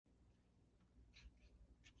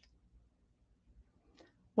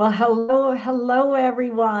Well, hello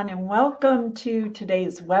everyone, and welcome to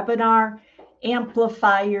today's webinar,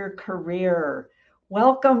 Amplify Your Career.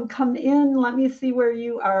 Welcome, come in. Let me see where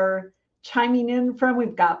you are chiming in from.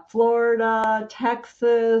 We've got Florida,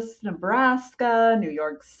 Texas, Nebraska, New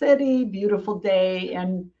York City, beautiful day,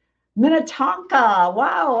 and Minnetonka.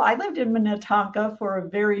 Wow, I lived in Minnetonka for a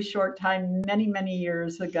very short time, many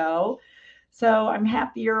years ago. So I'm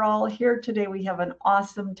happy you're all here today. We have an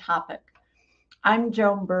awesome topic. I'm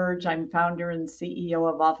Joan Burge. I'm founder and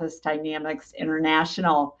CEO of Office Dynamics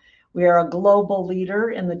International. We are a global leader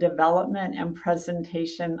in the development and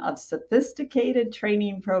presentation of sophisticated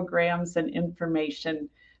training programs and information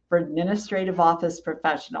for administrative office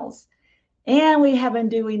professionals. And we have been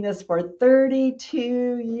doing this for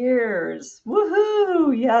 32 years.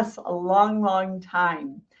 Woohoo! Yes, a long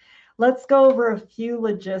time. Let's go over a few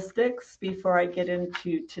logistics before I get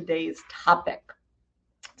into today's topic.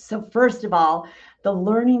 So first of all, the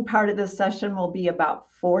learning part of this session will be about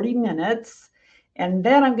 40 minutes. And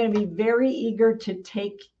then I'm going to be very eager to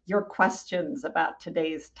take your questions about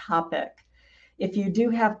today's topic. If you do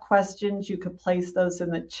have questions, you could place those in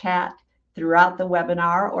the chat throughout the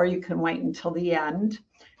webinar, or you can wait until the end.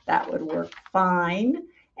 That would work fine.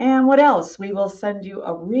 And what else? We will send you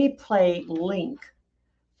a replay link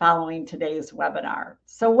following today's webinar.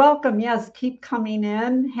 So welcome. Yes, keep coming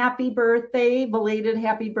in. Happy birthday, belated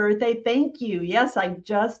happy birthday. Thank you. Yes, I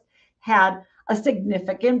just had a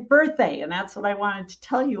significant birthday, and that's what I wanted to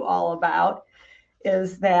tell you all about,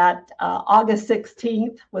 is that August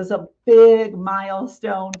 16th was a big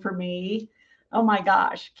milestone for me. Oh my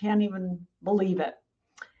gosh, can't even believe it.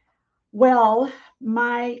 Well,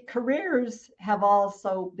 my careers have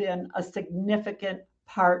also been a significant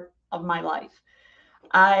part of my life.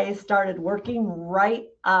 I started working right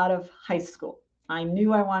out of high school. I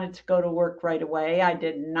knew I wanted to go to work right away. I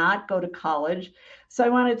did not go to college. So I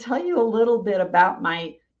want to tell you a little bit about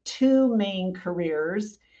my two main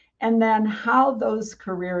careers and then how those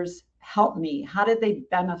careers helped me. How did they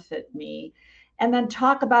benefit me? And then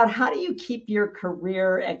talk about how do you keep your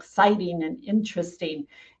career exciting and interesting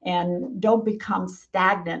and don't become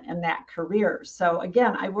stagnant in that career. So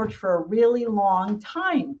again, I worked for a really long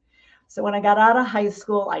time. So when I got out of high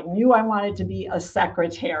school, I knew I wanted to be a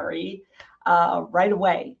secretary right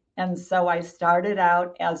away. And so I started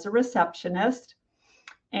out as a receptionist,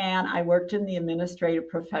 and I worked in the administrative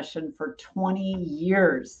profession for 20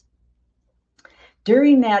 years.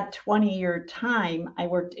 During that 20-year time, I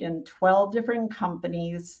worked in 12 different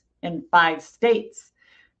companies in 5 states.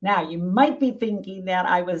 Now, you might be thinking that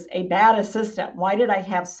I was a bad assistant. Why did I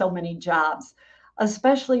have so many jobs?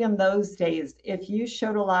 Especially in those days, if you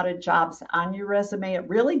showed a lot of jobs on your resume, it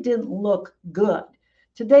really didn't look good.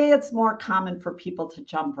 Today, it's more common for people to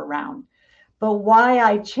jump around. But why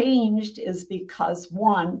I changed is because,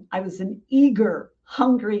 one, I was an eager,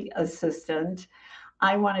 hungry assistant.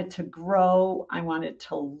 I wanted to grow. I wanted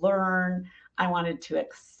to learn. I wanted to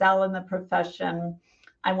excel in the profession.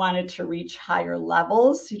 I wanted to reach higher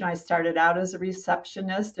levels. I started out as a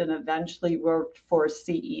receptionist and eventually worked for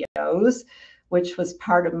CEOs, which was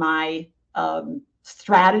part of my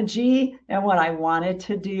strategy and what I wanted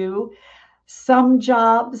to do. Some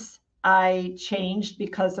jobs I changed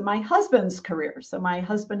because of my husband's career. So my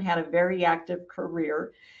husband had a very active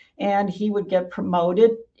career, and he would get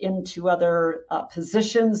promoted into other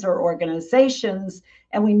positions or organizations,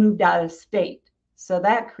 and we moved out of state. So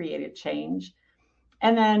that created change.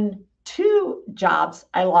 And then 2 jobs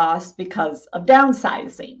I lost because of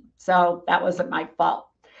downsizing. So that wasn't my fault.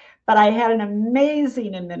 But I had an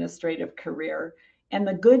amazing administrative career. And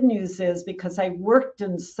the good news is, because I worked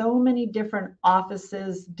in so many different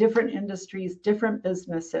offices, different industries, different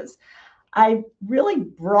businesses, I really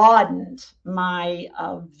broadened my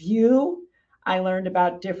view. I learned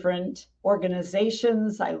about different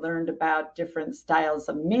organizations. I learned about different styles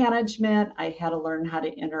of management. I had to learn how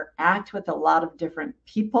to interact with a lot of different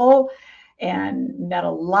people and met a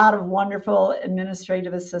lot of wonderful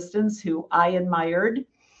administrative assistants who I admired.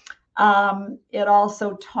 It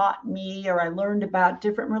also taught me, or I learned about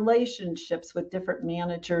different relationships with different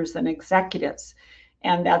managers and executives.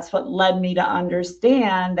 And that's what led me to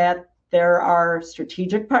understand that there are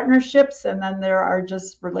strategic partnerships, and then there are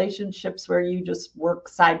just relationships where you just work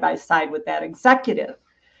side by side with that executive.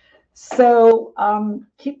 So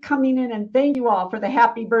keep coming in, and thank you all for the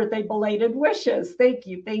happy birthday belated wishes. Thank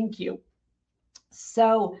you.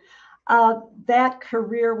 So that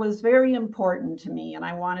career was very important to me, and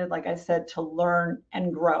I wanted, like I said, to learn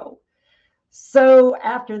and grow. So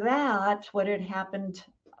after that, what had happened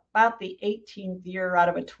about the 18th year out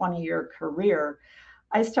of a 20-year career,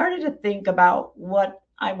 I started to think about what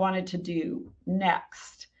I wanted to do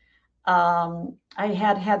next. I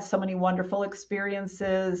had had so many wonderful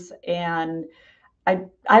experiences, and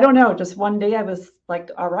I don't know, just one day I was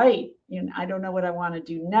like, all right, I don't know what I want to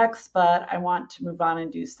do next, but I want to move on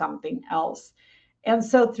and do something else. And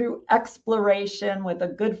so through exploration with a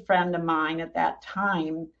good friend of mine at that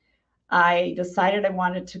time, I decided I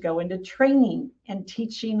wanted to go into training and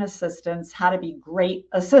teaching assistants how to be great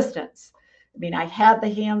assistants. I mean, I had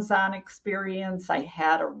the hands-on experience, I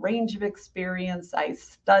had a range of experience, I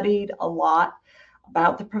studied a lot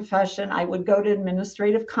about the profession. I would go to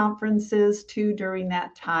administrative conferences too during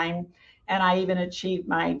that time, and I even achieved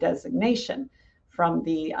my designation from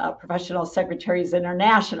the Professional Secretaries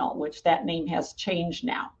International, which that name has changed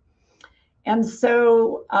now. And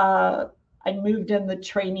so I moved into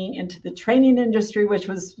the training industry, which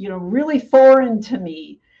was, really foreign to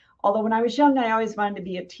me. Although when I was young, I always wanted to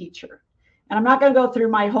be a teacher. And I'm not going to go through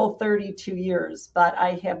my whole 32 years, but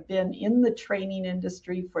I have been in the training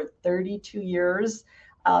industry for 32 years,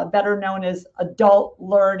 better known as adult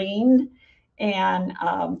learning, and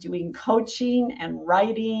doing coaching and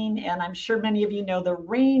writing. And I'm sure many of you know the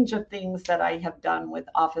range of things that I have done with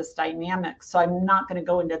Office Dynamics. So I'm not going to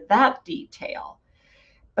go into that detail.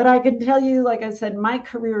 But I can tell you, like I said, my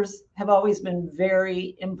careers have always been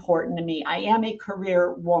very important to me. I am a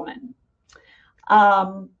career woman.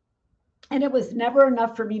 And it was never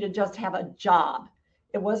enough for me to just have a job.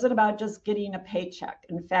 It wasn't about just getting a paycheck.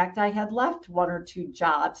 In fact, I had left one or two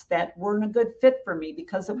jobs that weren't a good fit for me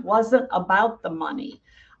because it wasn't about the money.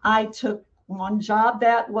 I took one job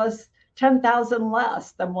that was $10,000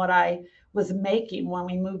 less than what I was making when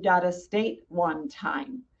we moved out of state one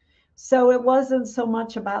time. So it wasn't so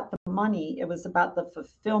much about the money, it was about the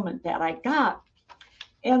fulfillment that I got.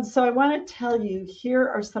 And so I want to tell you, here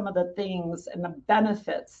are some of the things and the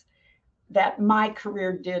benefits that my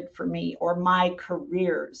career did for me, or my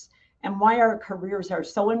careers, and why our careers are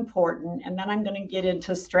so important. And then I'm going to get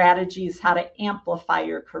into strategies, how to amplify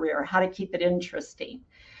your career, how to keep it interesting.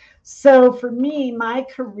 So for me, my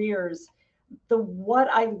careers, what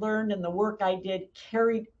I learned and the work I did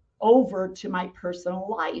carried over to my personal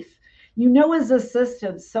life. As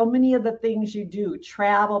assistants, so many of the things you do,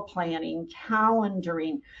 travel planning,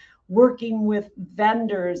 calendaring, working with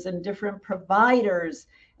vendors and different providers,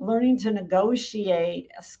 learning to negotiate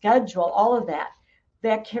a schedule, all of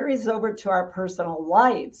that carries over to our personal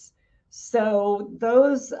lives. So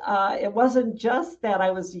those, it wasn't just that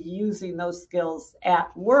I was using those skills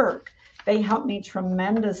at work. They helped me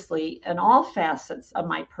tremendously in all facets of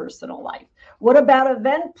my personal life. What about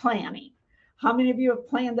event planning? How many of you have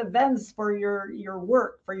planned events for your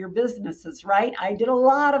work, for your businesses, right? I did a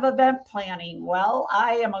lot of event planning. Well,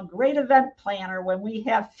 I am a great event planner when we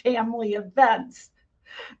have family events.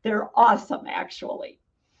 They're awesome, actually.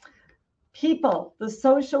 People, the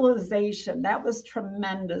socialization, that was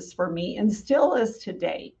tremendous for me and still is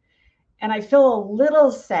today. And I feel a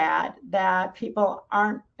little sad that people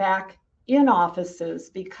aren't back in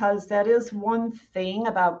offices, because that is one thing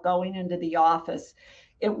about going into the office.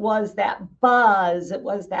 It was that buzz, it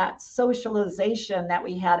was that socialization that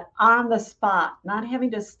we had on the spot, not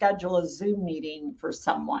having to schedule a Zoom meeting for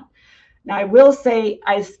someone. Now, I will say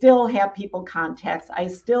I still have people contacts, I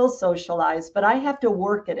still socialize, but I have to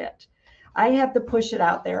work at it. I have to push it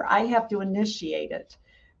out there. I have to initiate it.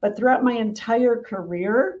 But throughout my entire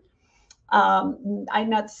career, I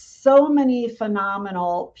met so many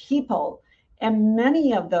phenomenal people, and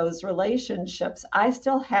many of those relationships I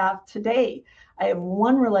still have today. I have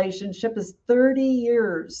one relationship is 30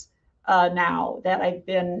 years now that I've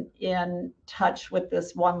been in touch with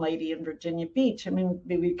this one lady in Virginia Beach. I mean,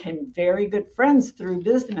 we became very good friends through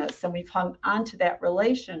business, and we've hung on to that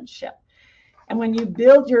relationship. And when you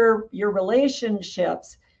build your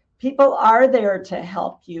relationships, people are there to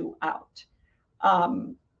help you out,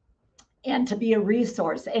 and to be a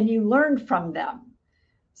resource, and you learn from them.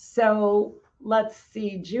 So let's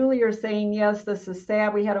see, Julie, you're saying, yes, this is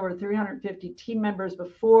sad. We had over 350 team members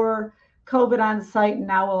before COVID on site, and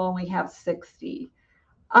now we'll only have 60.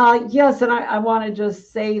 Yes, and I want to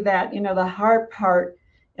just say that, the hard part,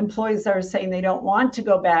 employees are saying they don't want to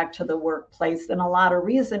go back to the workplace. And a lot of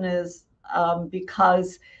reason is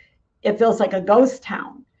because it feels like a ghost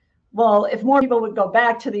town. Well, if more people would go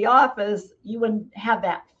back to the office, you wouldn't have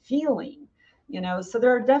that feeling, so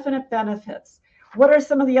there are definite benefits. What are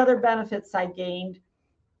some of the other benefits I gained?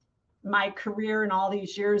 My career in all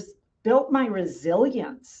these years built my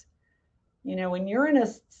resilience. When you're an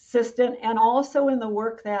assistant and also in the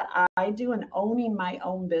work that I do and owning my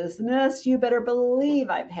own business, you better believe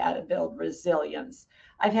I've had to build resilience.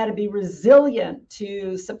 I've had to be resilient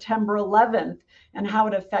to September 11th and how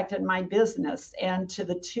it affected my business, and to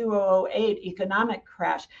the 2008 economic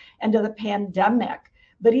crash, and to the pandemic.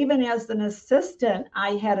 But even as an assistant,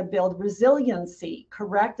 I had to build resiliency,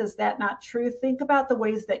 correct? Is that not true? Think about the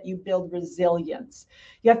ways that you build resilience.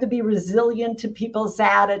 You have to be resilient to people's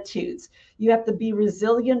attitudes. You have to be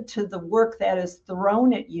resilient to the work that is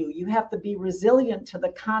thrown at you. You have to be resilient to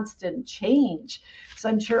the constant change. So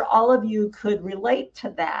I'm sure all of you could relate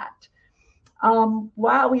to that.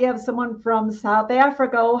 Wow, we have someone from South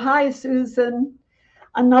Africa. Oh, hi, Susan.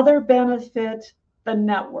 Another benefit, the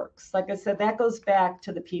networks. Like I said, that goes back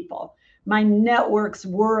to the people. My networks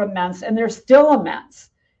were immense, and they're still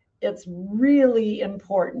immense. It's really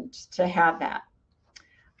important to have that.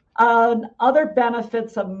 Other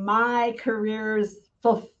benefits of my career is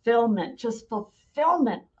fulfillment, just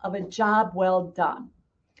fulfillment of a job well done.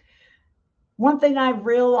 One thing I've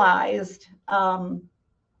realized, and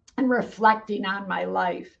reflecting on my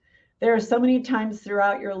life, there are so many times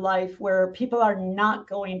throughout your life where people are not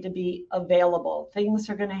going to be available. Things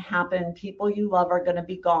are going to happen. People you love are going to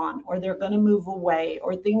be gone, or they're going to move away,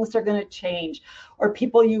 or things are going to change, or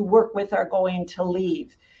people you work with are going to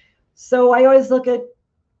leave. So I always look at,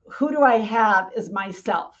 who do I have as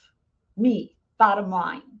myself? Me, bottom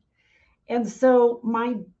line. And so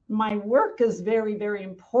my work is very, very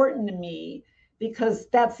important to me, because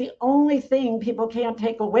that's the only thing people can't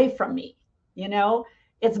take away from me. You know,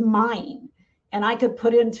 it's mine, and I could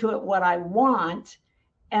put into it what I want,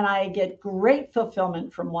 and I get great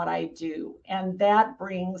fulfillment from what I do. And that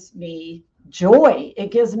brings me joy.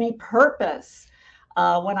 It gives me purpose.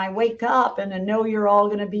 When I wake up and I know you're all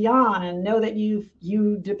going to be on, and know that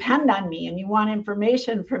you depend on me, and you want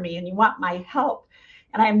information from me, and you want my help.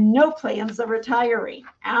 And I have no plans of retiring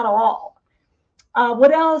at all.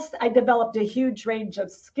 What else? I developed a huge range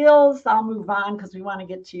of skills. I'll move on because we want to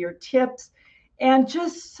get to your tips. And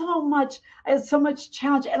just so much, I had so much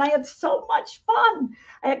challenge, and I had so much fun.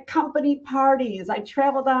 I had company parties. I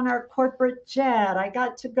traveled on our corporate jet. I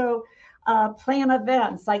got to go plan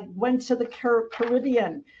events. I went to the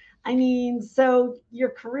Caribbean. I mean, so your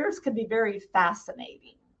careers can be very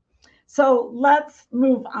fascinating. So let's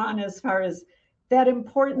move on as far as that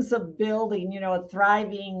importance of building, a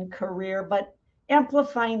thriving career, but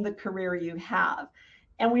amplifying the career you have.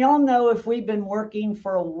 And we all know, if we've been working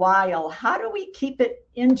for a while, how do we keep it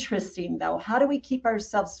interesting, though? How do we keep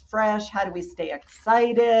ourselves fresh? How do we stay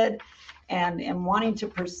excited and wanting to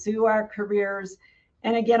pursue our careers?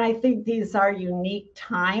 And again, I think these are unique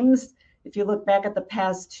times. If you look back at the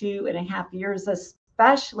past 2.5 years,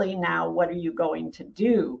 especially now, what are you going to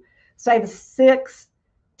do? So I have 6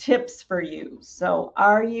 tips for you. So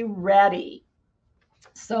are you ready?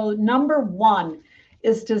 So number 1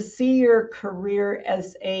 is to see your career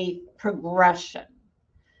as a progression.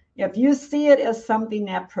 If you see it as something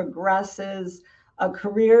that progresses, a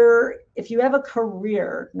career, if you have a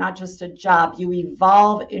career, not just a job, you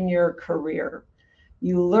evolve in your career.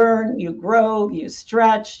 You learn, you grow, you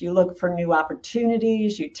stretch, you look for new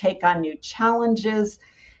opportunities, you take on new challenges,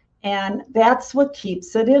 and that's what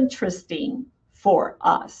keeps it interesting for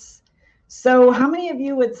us. So how many of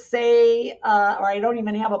you would say, or I don't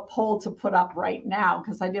even have a poll to put up right now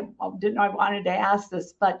because I didn't know I wanted to ask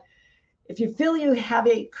this, but if you feel you have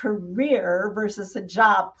a career versus a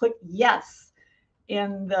job, put yes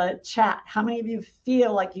in the chat. How many of you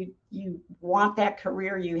feel like you want that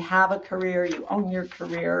career, you have a career, you own your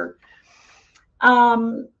career?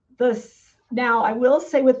 Now, I will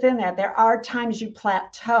say within that, there are times you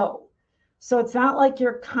plateau. So it's not like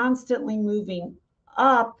you're constantly moving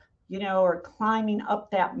up, or climbing up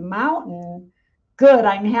that mountain. Good.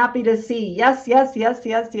 I'm happy to see. Yes, yes, yes,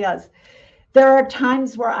 yes, yes. There are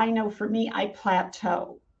times where I know for me, I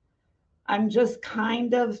plateau. I'm just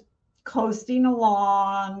kind of coasting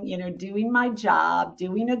along, doing my job,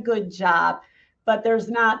 doing a good job, but there's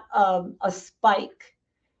not a spike.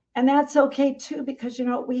 And that's okay too, because,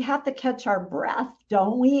 we have to catch our breath,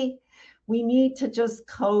 don't we? We need to just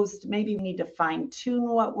coast. Maybe we need to fine tune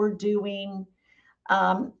what we're doing.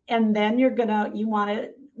 And then you want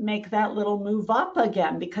to make that little move up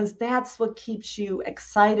again, because that's what keeps you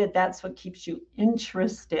excited. That's what keeps you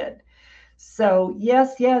interested. So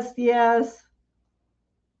yes, yes, yes.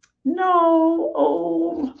 No.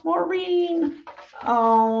 Oh, Maureen.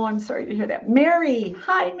 Oh, I'm sorry to hear that. Mary.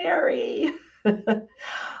 Hi, Mary.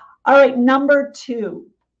 All right, number 2.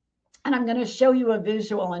 And I'm going to show you a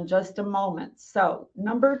visual in just a moment. So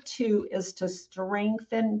number 2 is to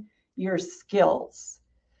strengthen your skills.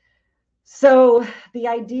 So the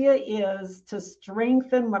idea is to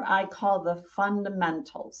strengthen what I call the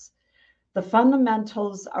fundamentals. The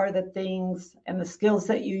fundamentals are the things and the skills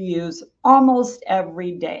that you use almost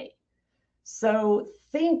every day. So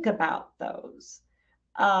think about those.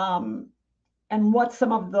 And what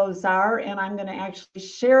some of those are, and I'm going to actually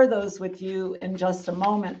share those with you in just a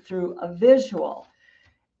moment through a visual.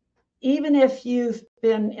 Even if you've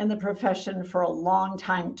been in the profession for a long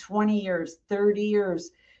time, 20 years, 30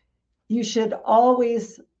 years, you should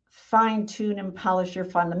always fine tune and polish your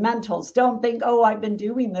fundamentals. Don't think, oh, I've been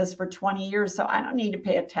doing this for 20 years, so I don't need to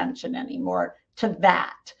pay attention anymore to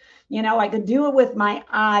that. You know, I could do it with my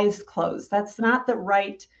eyes closed. That's not the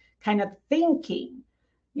right kind of thinking,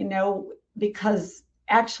 you know, because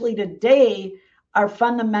actually today our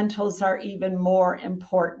fundamentals are even more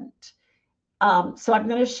important. So I'm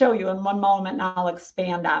going to show you in one moment and I'll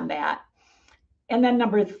expand on that. And then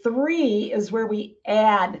number 3 is where we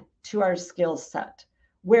add to our skill set,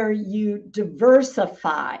 where you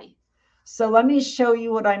diversify. So let me show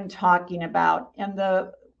you what I'm talking about. And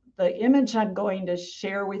the image I'm going to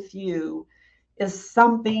share with you is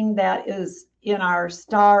something that is in our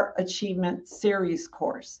Star Achievement Series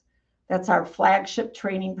course. That's our flagship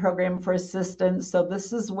training program for assistants. So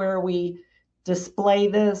this is where we display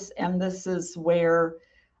this, and this is where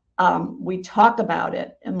we talk about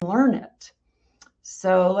it and learn it.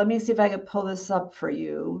 So let me see if I can pull this up for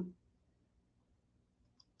you.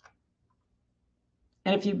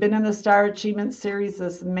 And if you've been in the Star Achievement Series,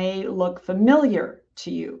 this may look familiar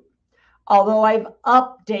to you, although I've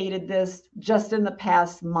updated this just in the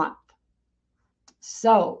past month.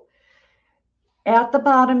 So at the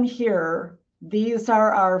bottom here, these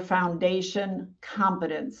are our foundation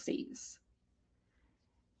competencies.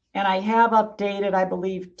 And I have updated, I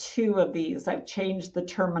believe, 2 of these. I've changed the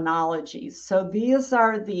terminology. So these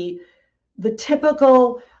are the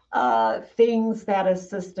typical things that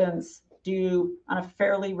assistants do on a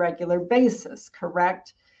fairly regular basis,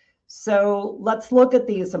 correct? So let's look at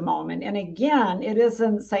these a moment. And again, it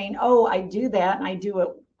isn't saying, oh, I do that and I do it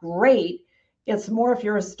great. It's more, if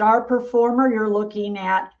you're a star performer, you're looking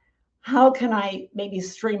at, how can I maybe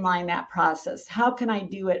streamline that process? How can I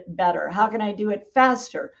do it better? How can I do it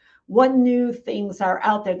faster? What new things are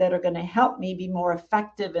out there that are going to help me be more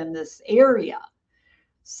effective in this area?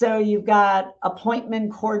 So you've got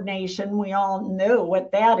appointment coordination. We all know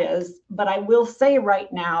what that is. But I will say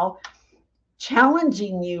right now,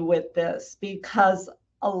 challenging you with this, because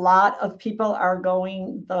a lot of people are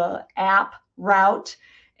going the app route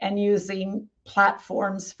and using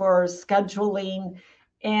platforms for scheduling,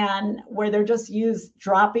 and where they're just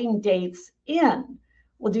dropping dates in.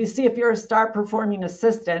 Well, do you see, if you're a star performing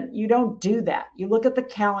assistant, you don't do that. You look at the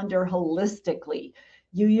calendar holistically.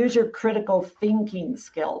 You use your critical thinking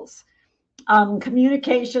skills.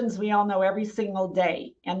 Communications, we all know every single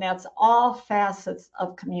day, and that's all facets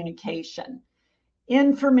of communication.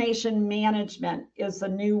 Information management is a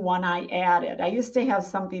new one I added. I used to have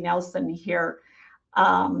something else in here.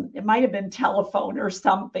 It might have been telephone or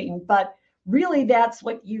something, but really that's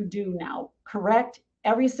what you do now, correct?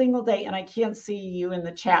 Every single day, and I can't see you in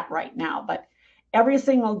the chat right now, but every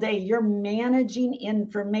single day you're managing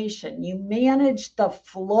information. You manage the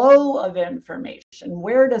flow of information.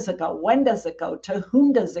 Where does it go? When does it go? To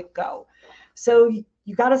whom does it go? So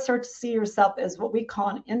you got to start to see yourself as what we call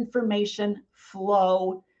an information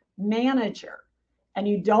flow manager. And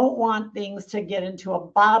you don't want things to get into a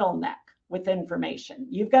bottleneck with information.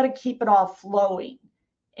 You've got to keep it all flowing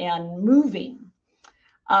and moving.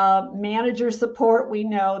 Manager support, we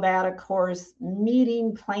know that, of course.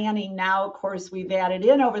 Meeting planning, now, of course, we've added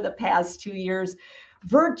in over the past 2 years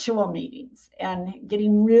virtual meetings, and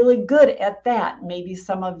getting really good at that. Maybe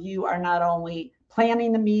some of you are not only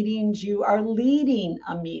planning the meetings, you are leading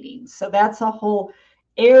a meeting. So that's a whole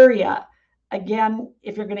area. Again,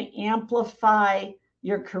 if you're going to amplify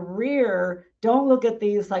your career, don't look at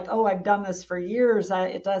these like, oh, I've done this for years,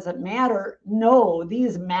 it doesn't matter. No,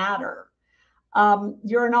 these matter.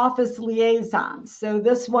 You're an office liaison. So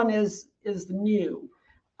this one is new.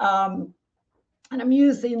 And I'm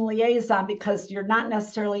using liaison because you're not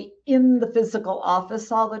necessarily in the physical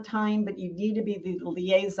office all the time, but you need to be the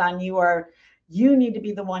liaison. You need to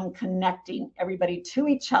be the one connecting everybody to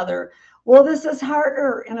each other. Well, this is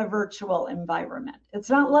harder in a virtual environment. It's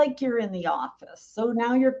not like you're in the office. So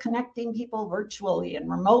now you're connecting people virtually and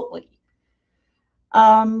remotely.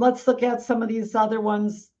 Let's look at some of these other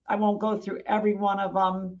ones. I won't go through every one of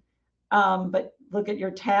them, but look at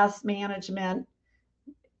your task management.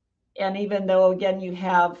 And even though, again, you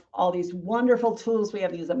have all these wonderful tools, we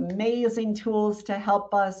have these amazing tools to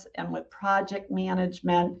help us, and with project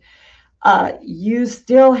management, you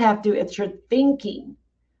still have to, it's your thinking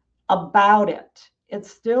about it. It's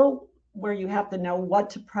still where you have to know what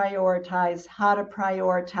to prioritize, how to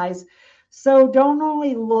prioritize. So don't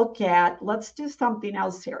only look at, let's do something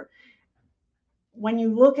else here. when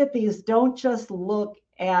you look at these, don't just look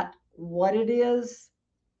at what it is.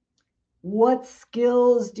 What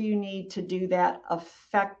skills do you need to do that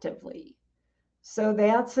effectively? So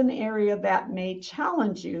that's an area that may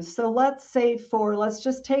challenge you. So let's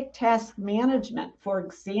just take task management, for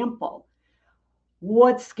example.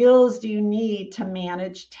 What skills do you need to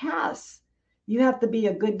manage tasks? You have to be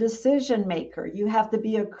a good decision maker. You have to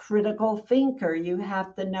be a critical thinker. You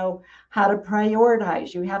have to know how to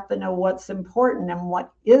prioritize. You have to know what's important and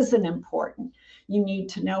what isn't important. You need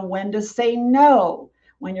to know when to say no,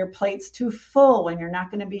 when your plate's too full, when you're not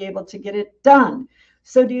going to be able to get it done.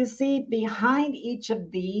 So do you see, behind each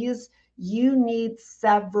of these, you need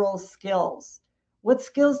several skills. What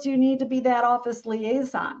skills do you need to be that office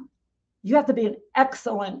liaison? You have to be an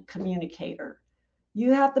excellent communicator.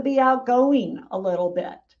 You have to be outgoing a little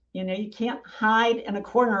bit. You can't hide in a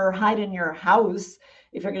corner or hide in your house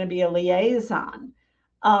if you're going to be a liaison.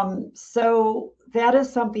 So that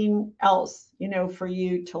is something else, for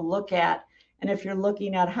you to look at. And if you're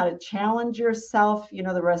looking at how to challenge yourself,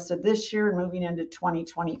 the rest of this year and moving into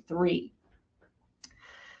 2023.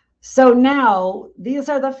 So now these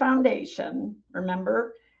are the foundation,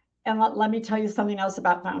 remember? And let me tell you something else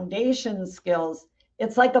about foundation skills.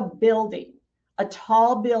 It's like a building, a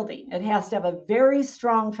tall building. It has to have a very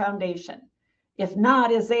strong foundation. If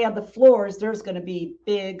not, as they add the floors, there's going to be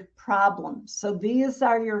big problems. So these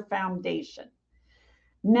are your foundation.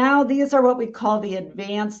 Now, these are what we call the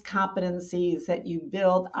advanced competencies that you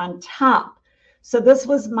build on top. So this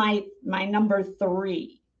was my number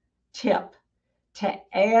 3 tip, to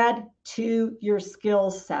add to your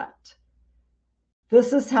skill set.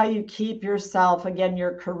 This is how you keep yourself, again,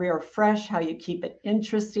 your career fresh, how you keep it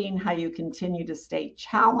interesting, how you continue to stay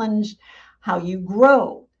challenged, how you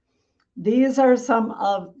grow. These are some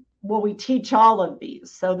of, well, we teach all of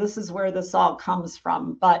these. So this is where this all comes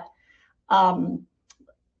from, but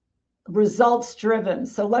results driven.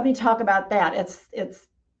 So let me talk about that. It's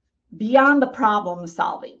beyond the problem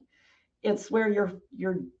solving. It's where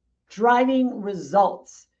you're driving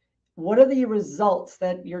results. What are the results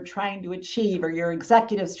that you're trying to achieve, or your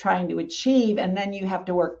executives trying to achieve? And then you have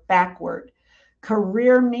to work backward.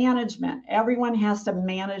 Career management. Everyone has to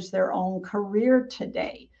manage their own career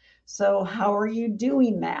today. So how are you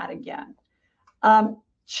doing that again?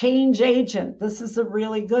 Change agent. This is a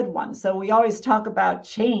really good one. So we always talk about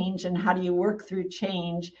change and how do you work through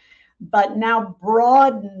change, but now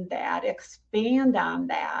broaden that, expand on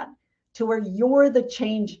that to where you're the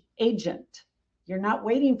change agent. You're not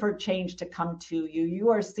waiting for change to come to you. You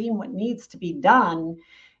are seeing what needs to be done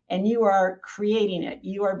and you are creating it.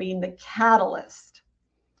 You are being the catalyst.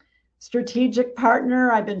 Strategic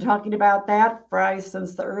partner, I've been talking about that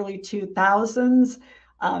since the early 2000s.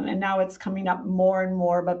 And now it's coming up more and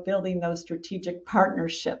more, but building those strategic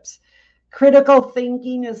partnerships. Critical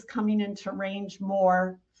thinking is coming into range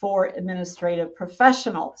more for administrative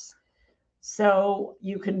professionals. So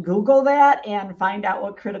you can Google that and find out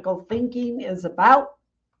what critical thinking is about.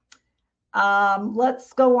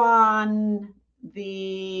 Let's go on.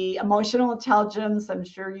 The emotional intelligence, I'm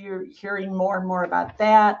sure you're hearing more and more about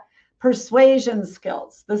that. Persuasion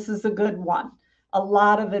skills, this is a good one. A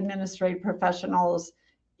lot of administrative professionals,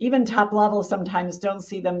 even top level, sometimes don't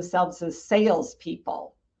see themselves as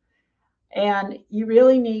salespeople. And you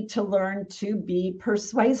really need to learn to be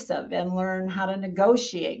persuasive and learn how to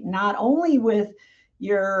negotiate, not only with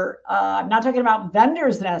I'm not talking about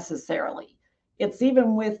vendors necessarily. It's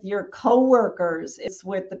even with your coworkers. It's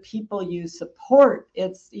with the people you support.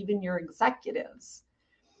 It's even your executives.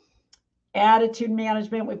 Attitude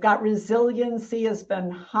management. We've got resiliency, has been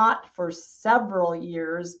hot for several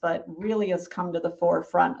years, but really has come to the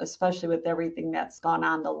forefront, especially with everything that's gone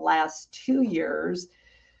on the last 2 years.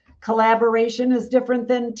 Collaboration is different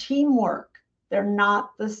than teamwork. They're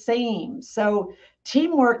not the same. So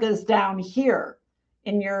teamwork is down here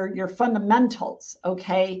in your fundamentals,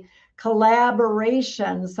 okay?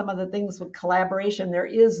 Collaboration, some of the things with collaboration, there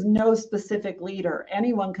is no specific leader.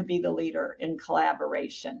 Anyone could be the leader in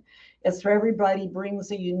collaboration. It's where everybody brings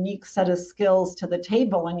a unique set of skills to the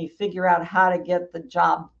table and you figure out how to get the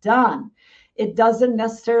job done. It doesn't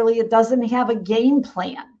have a game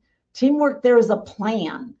plan. Teamwork, there is a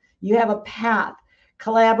plan. You have a path.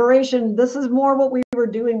 Collaboration, this is more what we were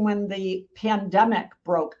doing when the pandemic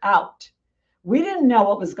broke out. We didn't know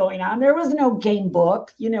what was going on. There was no game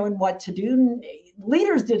book, and what to do.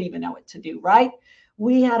 Leaders didn't even know what to do, right?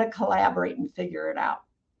 We had to collaborate and figure it out.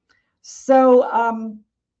 So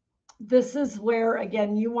this is where,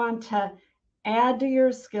 again, you want to add to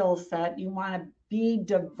your skill set. You want to be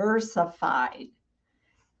diversified.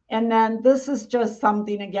 And then this is just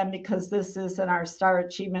something, again, because this is in our Star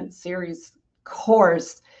Achievement Series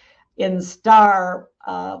course, in STAR,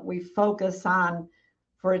 we focus on,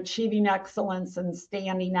 for achieving excellence and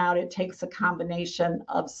standing out, it takes a combination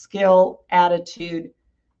of skill, attitude,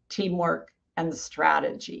 teamwork, and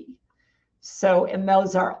strategy. So, and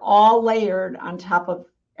those are all layered on top of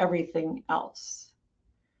everything else.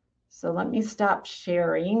 So let me stop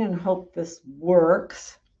sharing and hope this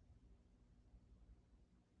works.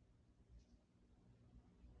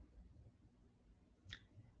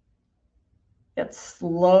 It's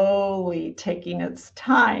slowly taking its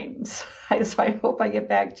time. So I hope I get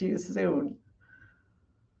back to you soon.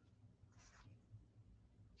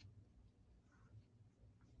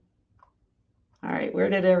 All right, where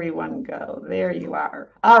did everyone go? There you are.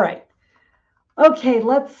 All right. Okay,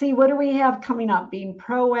 let's see. What do we have coming up? Being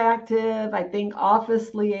proactive. I think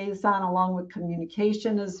office liaison along with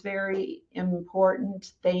communication is very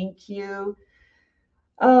important. Thank you.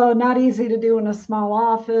 Oh, not easy to do in a small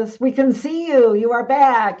office. We can see you. You are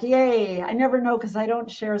back. Yay. I never know because I don't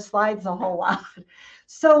share slides a whole lot.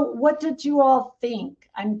 So what did you all think?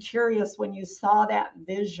 I'm curious when you saw that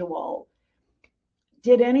visual.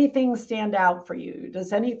 Did anything stand out for you?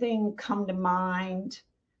 Does anything come to mind?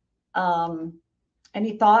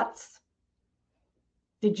 Any thoughts?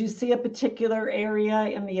 Did you see a particular area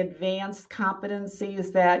in the advanced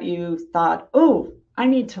competencies that you thought, oh, I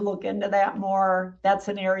need to look into that more? That's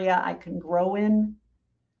an area I can grow in.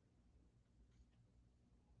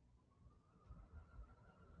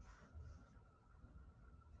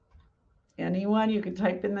 Anyone? You can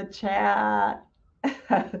type in the chat.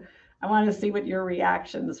 I want to see what your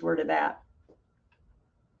reactions were to that.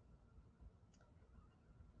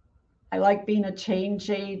 I like being a change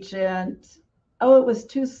agent. Oh, it was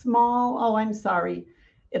too small. Oh, I'm sorry.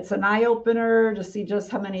 It's an eye-opener to see just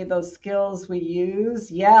how many of those skills we use.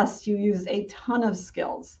 Yes, you use a ton of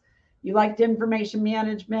skills. You liked information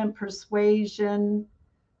management, persuasion,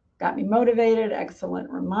 got me motivated, excellent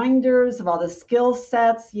reminders of all the skill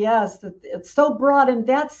sets. Yes, it's so broad, and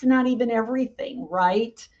that's not even everything,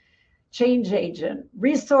 right? Change agent,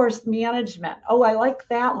 resource management. Oh, I like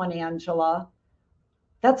that one, Angela.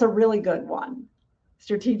 That's a really good one.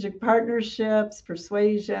 Strategic partnerships,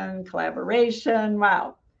 persuasion, collaboration.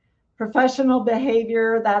 Wow. Professional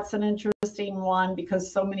behavior, that's an interesting one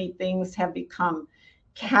because so many things have become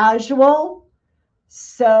casual.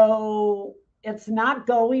 So it's not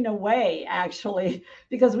going away, actually,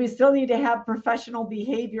 because we still need to have professional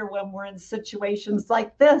behavior when we're in situations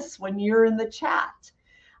like this, when you're in the chat,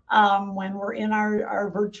 when we're in our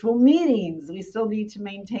virtual meetings. We still need to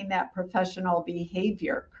maintain that professional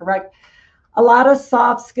behavior, correct? A lot of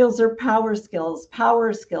soft skills are power skills.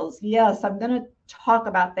 Power skills, yes, I'm going to talk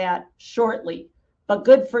about that shortly. But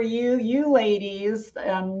good for you, you ladies,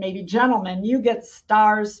 and maybe gentlemen, you get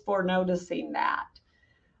stars for noticing that.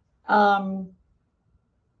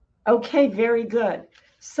 Okay, very good.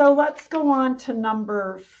 So let's go on to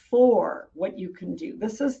number 4, what you can do.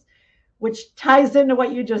 This is, which ties into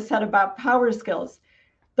what you just said about power skills.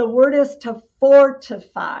 The word is to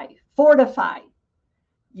fortify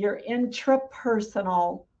your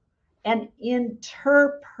intrapersonal and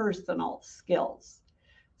interpersonal skills.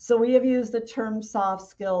 So we have used the term soft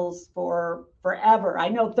skills for forever. I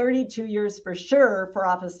know 32 years for sure for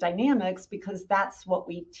Office Dynamics because that's what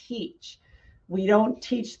we teach. We don't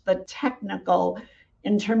teach the technical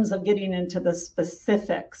in terms of getting into the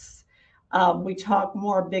specifics. We talk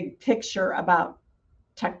more big picture about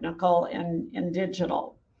technical and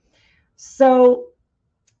digital. So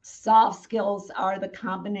soft skills are the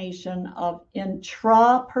combination of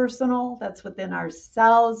intrapersonal, that's within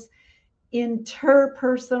ourselves.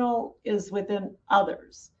 Interpersonal is within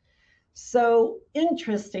others. So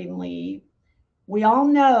interestingly, we all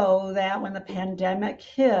know that when the pandemic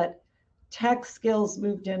hit, tech skills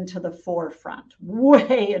moved into the forefront,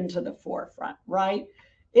 way into the forefront, right?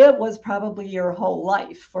 It was probably your whole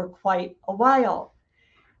life for quite a while.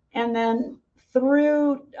 And then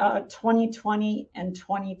through 2020 and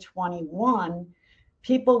 2021,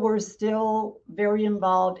 people were still very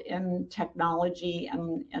involved in technology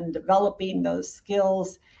and developing those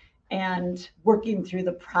skills and working through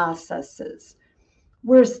the processes.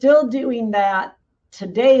 We're still doing that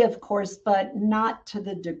today, of course, but not to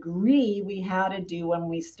the degree we had to do when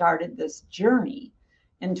we started this journey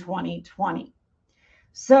in 2020.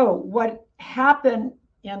 So what happened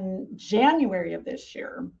in January of this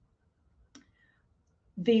year,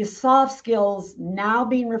 these soft skills, now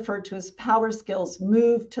being referred to as power skills,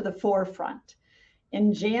 moved to the forefront.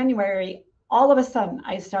 In January, all of a sudden,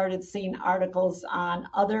 I started seeing articles on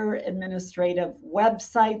other administrative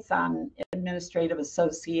websites, on administrative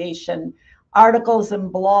association articles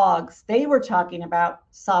and blogs, they were talking about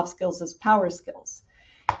soft skills as power skills.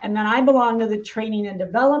 And then I belong to the Training and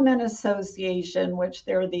Development Association, which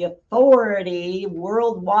they're the authority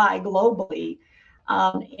worldwide, globally,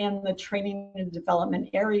 in the training and development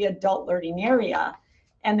area, adult learning area.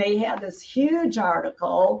 And they had this huge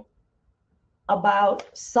article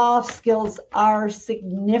about soft skills are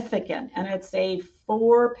significant. And it's a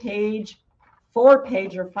 4-page or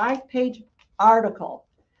 5-page article.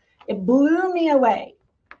 It blew me away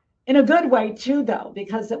in a good way too, though,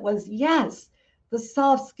 because it was, yes, the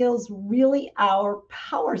soft skills really are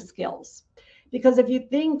power skills. Because if you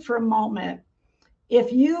think for a moment,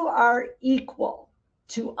 if you are equal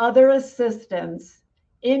to other assistants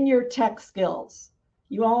in your tech skills,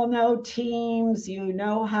 you all know Teams, you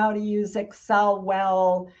know how to use Excel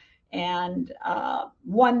well, and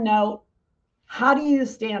OneNote. How do you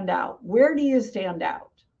stand out? Where do you stand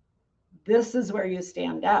out? This is where you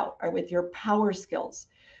stand out, or with your power skills.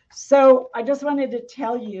 So I just wanted to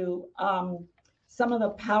tell you some of the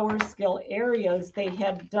power skill areas. They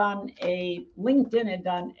had done LinkedIn had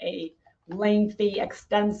done a lengthy,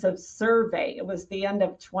 extensive survey. It was the end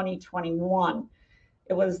of 2021.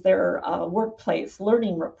 It was their workplace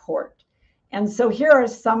learning report. And so here are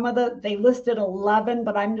some of they listed 11,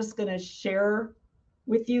 but I'm just going to share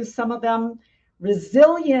with you some of them.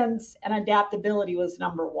 Resilience and adaptability was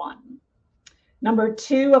number 1. Number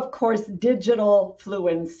 2, of course, digital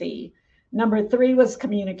fluency. Number 3 was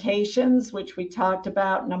communications, which we talked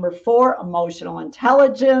about. Number 4, emotional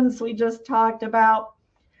intelligence, we just talked about.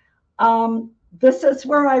 This is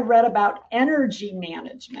where I read about energy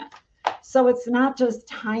management. So it's not just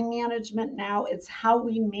time management now, it's how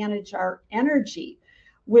we manage our energy,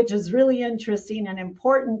 which is really interesting and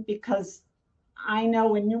important, because I know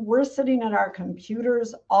when we're sitting at our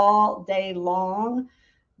computers all day long,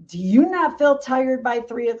 do you not feel tired by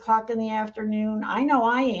 3 o'clock in the afternoon? I know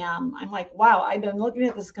I am. I'm like, wow, I've been looking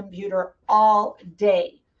at this computer all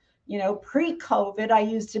day. You know, pre-COVID, I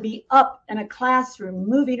used to be up in a classroom,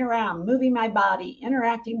 moving around, moving my body,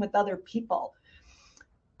 interacting with other people.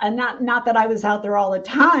 And not that I was out there all the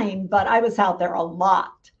time, but I was out there a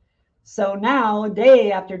lot. So now,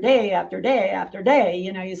 day after day after day after day,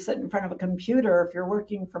 you know, you sit in front of a computer if you're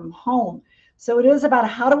working from home. So it is about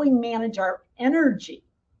how do we manage our energy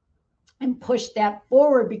and push that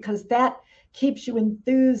forward, because that keeps you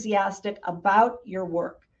enthusiastic about your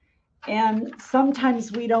work. And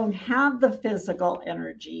sometimes we don't have the physical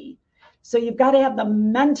energy. So you've got to have the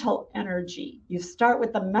mental energy. You start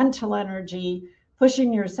with the mental energy,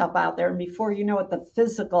 pushing yourself out there, and before you know it, the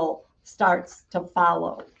physical starts to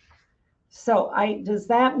follow. So does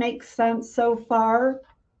that make sense so far?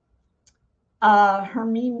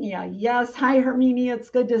 Herminia, yes. Hi, Herminia.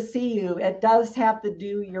 It's good to see you. It does have to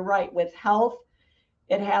do, you're right, with health.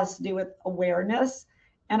 It has to do with awareness.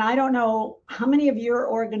 And I don't know how many of your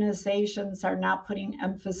organizations are not putting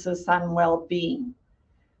emphasis on well-being,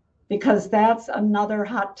 because that's another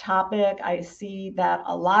hot topic. I see that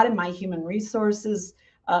a lot in my human resources,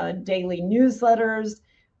 daily newsletters,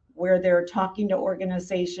 where they're talking to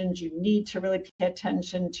organizations. You need to really pay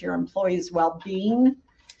attention to your employees' well-being.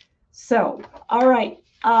 So, all right.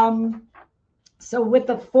 So with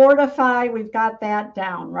the Fortify, we've got that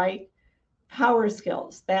down, right? Power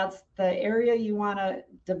skills, that's the area you want to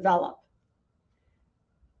develop.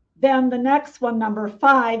 Then the next one, number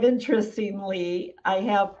 5, interestingly, I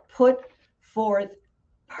have put forth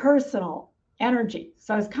personal energy.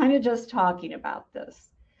 So I was kind of just talking about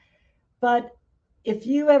this. But if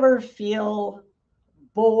you ever feel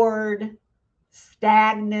bored,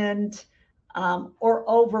 stagnant, or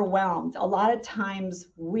overwhelmed, a lot of times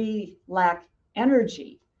we lack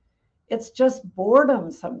energy. It's just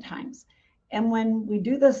boredom sometimes. And when we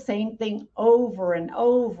do the same thing over and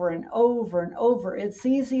over and over and over, it's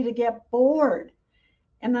easy to get bored.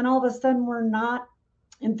 And then all of a sudden, we're not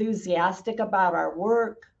enthusiastic about our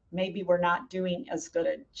work. Maybe we're not doing as good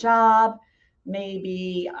a job.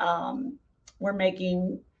 Maybe we're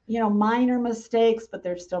making, minor mistakes, but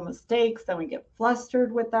they're still mistakes. Then we get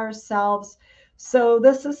flustered with ourselves. So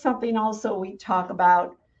this is something also we talk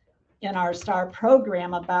about in our STAR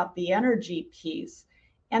program, about the energy piece.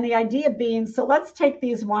 And the idea being, so let's take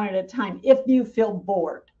these one at a time. If you feel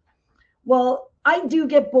bored, well, I do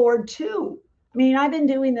get bored too. I mean, I've been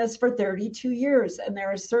doing this for 32 years, and there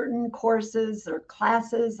are certain courses or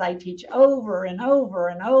classes I teach over and over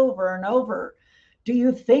and over and over. Do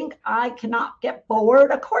you think I cannot get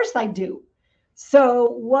bored? Of course I do.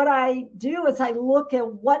 So what I do is I look at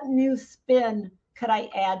what new spin could I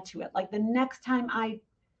add to it. Like the next time I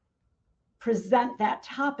present that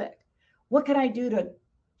topic, what can I do to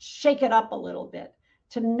shake it up a little bit,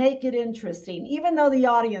 to make it interesting, even though the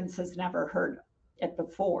audience has never heard it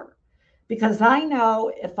before. Because I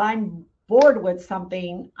know if I'm bored with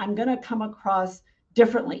something, I'm going to come across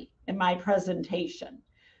differently in my presentation.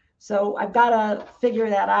 So I've got to figure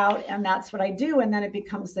that out, and that's what I do, and then it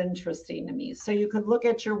becomes interesting to me. So you could look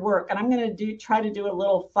at your work, and I'm going to try to do a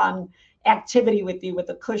little fun activity with you with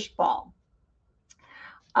a push ball.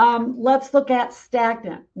 Let's look at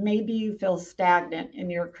stagnant. Maybe you feel stagnant in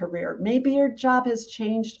your career. Maybe your job has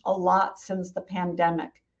changed a lot since the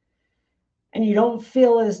pandemic and you don't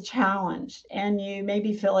feel as challenged, and you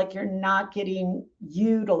maybe feel like you're not getting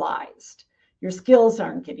utilized. Your skills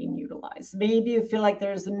aren't getting utilized. Maybe you feel like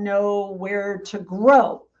there's nowhere to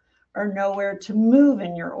grow or nowhere to move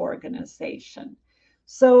in your organization.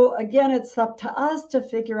 So again, it's up to us to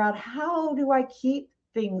figure out, how do I keep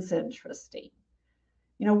things interesting?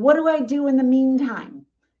 What do I do in the meantime?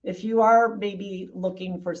 If you are maybe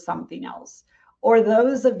looking for something else, or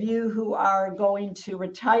those of you who are going to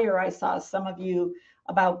retire, I saw some of you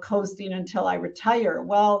about coasting until I retire.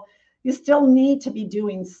 Well, you still need to be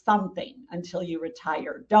doing something until you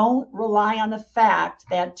retire. Don't rely on the fact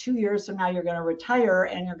that 2 years from now you're going to retire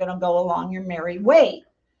and you're going to go along your merry way,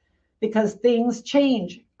 because things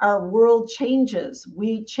change. Our world changes.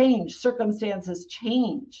 We change. Circumstances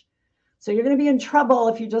change. So you're going to be in trouble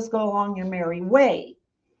if you just go along your merry way.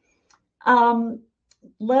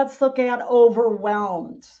 Let's look at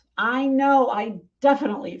overwhelmed. I know I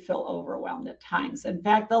definitely feel overwhelmed at times. In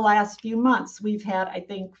fact, the last few months, we've had, I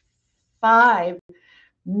think, 5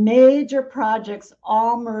 major projects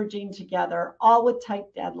all merging together, all with tight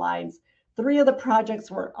deadlines. 3 of the projects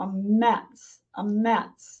were immense.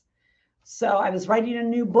 So I was writing a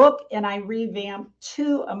new book, and I revamped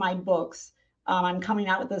 2 of my books. I'm coming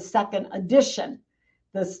out with a 2nd edition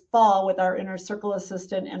this fall with our Inner Circle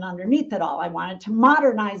Assistant, and underneath it all, I wanted to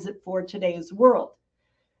modernize it for today's world.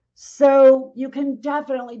 So you can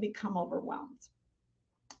definitely become overwhelmed.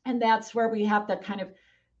 And that's where we have to kind of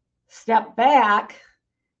step back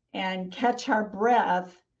and catch our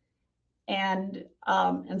breath. And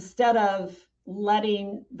instead of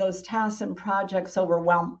letting those tasks and projects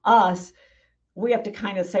overwhelm us, we have to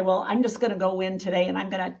kind of say, well, I'm just going to go in today and I'm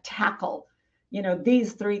going to tackle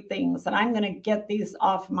these 3 things, and I'm going to get these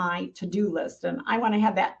off my to-do list, and I want to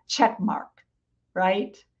have that check mark,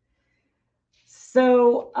 right?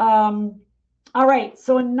 So, all right.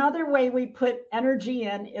 So another way we put energy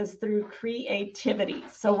in is through creativity.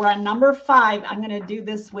 So we're on number 5. I'm going to do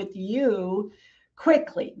this with you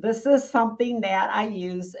quickly. This is something that I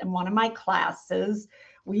use in one of my classes.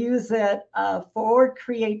 We use it for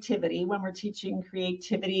creativity when we're teaching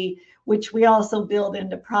creativity, which we also build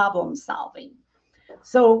into problem solving.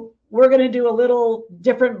 So we're going to do a little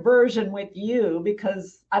different version with you,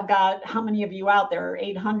 because I've got, how many of you out there?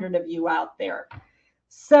 800 of you out there.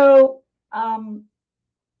 So I'm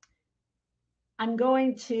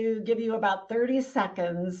going to give you about 30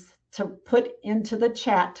 seconds to put into the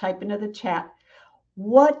chat, type into the chat,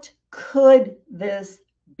 what could this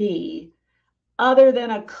be other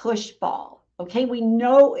than a cush ball? Okay, we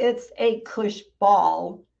know it's a cush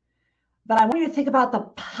ball, but I want you to think about the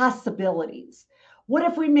possibilities. What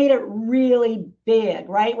if we made it really big,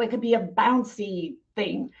 right? It could be a bouncy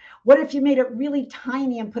thing. What if you made it really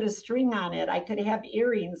tiny and put a string on it? I could have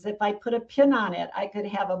earrings. If I put a pin on it, I could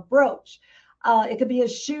have a brooch. It could be a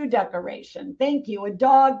shoe decoration. Thank you. A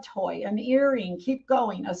dog toy, an earring. Keep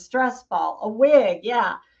going. A stress ball, a wig.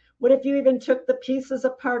 Yeah. What if you even took the pieces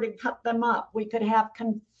apart and cut them up? We could have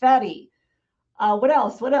confetti. What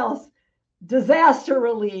else? Disaster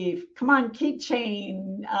relief. Come on,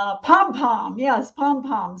 keychain. Pom-pom. Yes,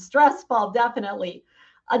 pom-pom. Stress ball, definitely.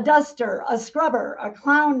 A duster, a scrubber, a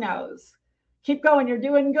clown nose. Keep going. You're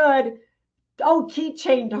doing good. Oh,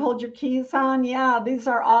 keychain to hold your keys on. Yeah, these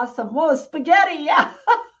are awesome. Whoa, spaghetti. Yeah.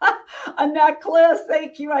 A necklace.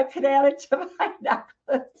 Thank you. I could add it to my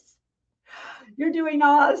necklace. You're doing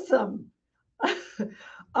awesome.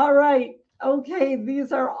 All right. Okay,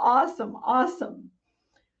 these are awesome.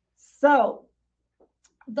 So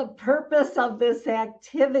the purpose of this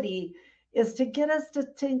activity is to get us to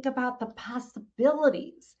think about the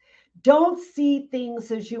possibilities. Don't see things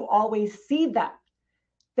as you always see them.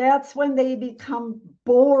 That's when they become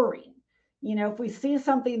boring. If we see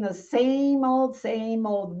something the same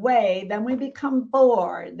old way, then we become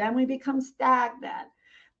bored. Then we become stagnant.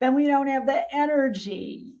 Then we don't have the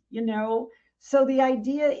energy, So the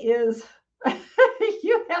idea is,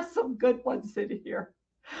 you have some good ones in here.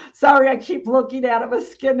 Sorry, I keep looking at them. A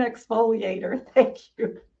skin exfoliator. Thank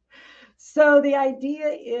you. So the idea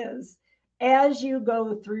is, as you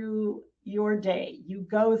go through your day, you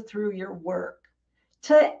go through your work,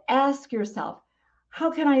 to ask yourself, How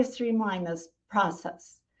can I streamline this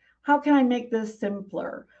process? How can I make this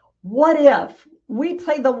simpler? What if we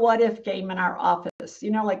play the what if game in our office?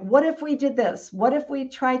 Like, what if we did this? What if we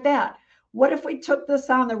tried that? What if we took this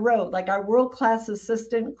on the road? Like our world-class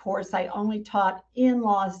assistant course, I only taught in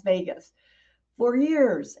Las Vegas for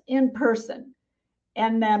years in person.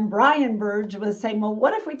 And then Brian Burge was saying, well,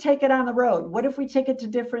 what if we take it on the road? What if we take it to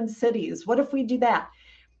different cities? What if we do that?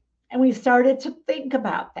 And we started to think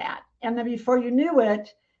about that. And then before you knew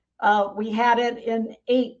it, we had it in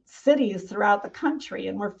 8 cities throughout the country,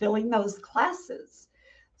 and we're filling those classes.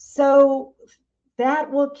 So that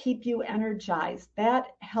will keep you energized. That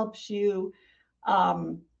helps you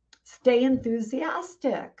stay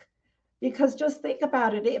enthusiastic. Because just think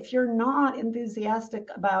about it, if you're not enthusiastic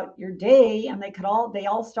about your day, and they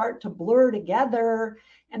all start to blur together,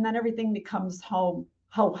 and then everything becomes ho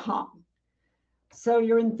hum. So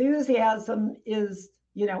your enthusiasm is,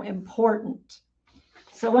 important.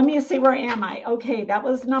 So let me see, where am I? Okay, that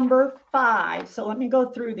was number 5. So let me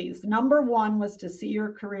go through these. Number 1 was to see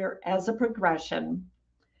your career as a progression.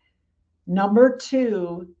 Number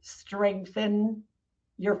 2, strengthen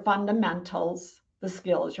your fundamentals, the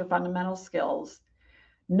skills, your fundamental skills.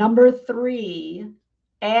 Number 3,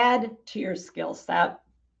 add to your skill set.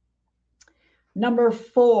 Number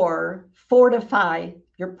 4, fortify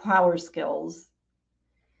your power skills.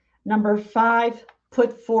 Number 5,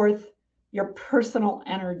 put forth your personal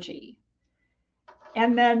energy.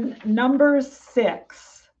 And then number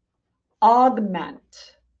 6,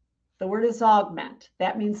 augment. The word is augment.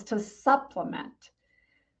 That means to supplement.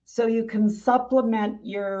 So you can supplement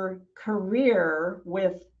your career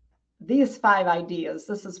with these 5 ideas.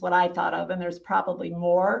 This is what I thought of, and there's probably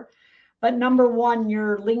more. But number 1,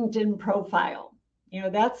 your LinkedIn profile.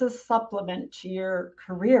 That's a supplement to your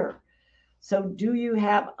career. So do you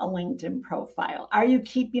have a LinkedIn profile? Are you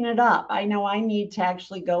keeping it up? I know I need to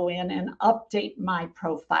actually go in and update my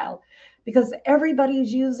profile because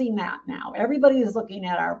everybody's using that now. Everybody is looking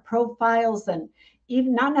at our profiles, and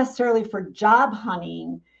even not necessarily for job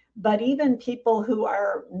hunting, but even people who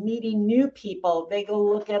are meeting new people, they go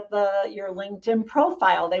look at your LinkedIn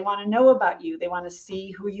profile. They want to know about you. They want to see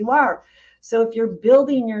who you are. So if you're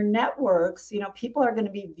building your networks, people are going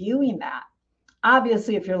to be viewing that.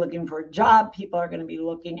 Obviously, if you're looking for a job, people are going to be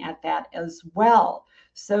looking at that as well.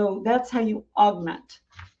 So that's how you augment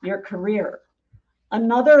your career.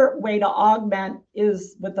 Another way to augment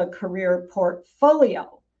is with a career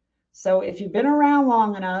portfolio. So if you've been around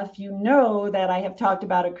long enough, you know that I have talked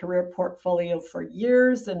about a career portfolio for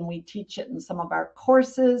years, and we teach it in some of our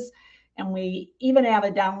courses, and we even have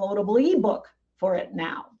a downloadable ebook for it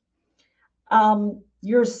now.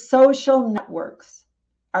 Your social networks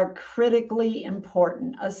are critically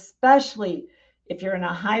important, especially if you're in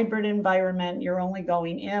a hybrid environment, you're only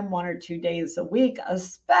going in 1 or 2 days a week,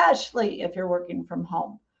 especially if you're working from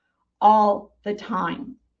home all the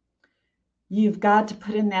time. You've got to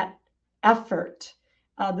put in that effort.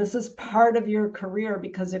 This is part of your career,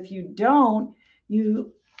 because if you don't,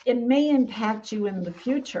 it may impact you in the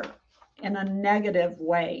future in a negative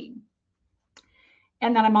way.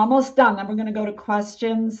 And then I'm almost done. Then we're going to go to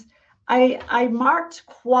questions. I marked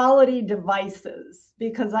quality devices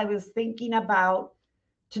because I was thinking about,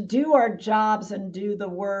 to do our jobs and do the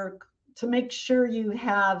work, to make sure you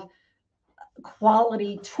have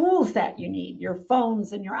quality tools that you need, your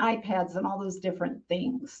phones and your iPads and all those different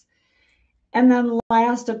things. And then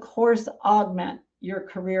last, of course, augment your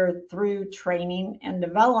career through training and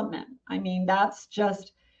development. I mean, that's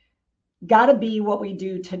just got to be what we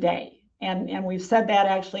do today. And we've said that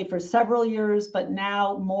actually for several years, but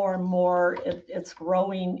now more and more it's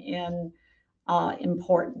growing in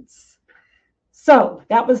importance. So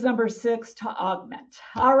that was number 6, to augment.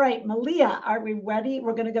 All right, Malia, are we ready?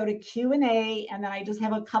 We're going to go to Q&A, and then I just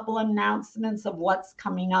have a couple announcements of what's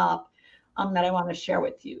coming up that I want to share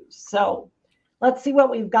with you. So let's see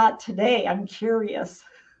what we've got today. I'm curious.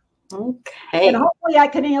 Okay. And hopefully I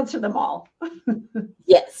can answer them all.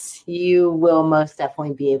 Yes, you will most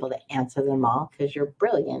definitely be able to answer them all because you're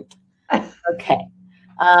brilliant. Okay.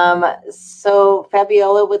 So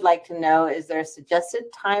Fabiola would like to know, is there a suggested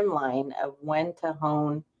timeline of when to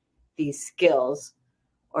hone these skills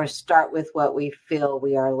or start with what we feel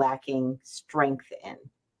we are lacking strength in?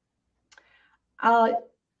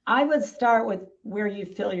 I would start with where you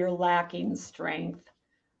feel you're lacking strength.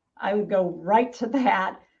 I would go right to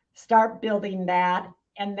that, start building that,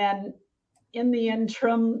 and then in the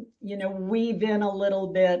interim, weave in a little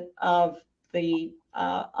bit of the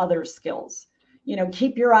other skills.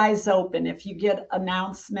 Keep your eyes open. If you get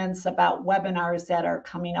announcements about webinars that are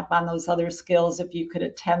coming up on those other skills, if you could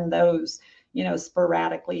attend those,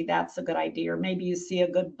 sporadically, that's a good idea. Or maybe you see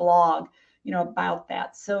a good blog, about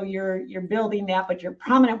that. So you're building that, but your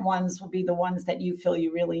prominent ones will be the ones that you feel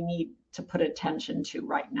you really need to put attention to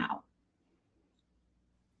right now.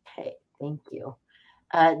 Okay, thank you.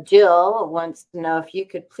 Jill wants to know if you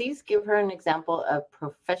could please give her an example of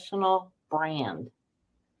professional brand.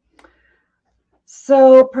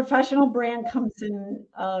 So professional brand comes in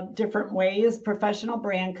different ways. Professional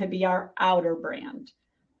brand could be our outer brand,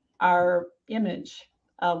 our image,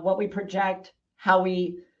 what we project, how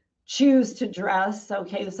we choose to dress.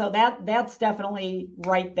 Okay, so that's definitely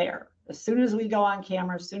right there. As soon as we go on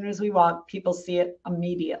camera, as soon as we walk, people see it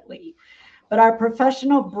immediately. But our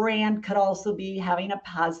professional brand could also be having a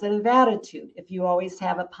positive attitude. If you always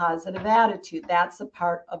have a positive attitude, that's a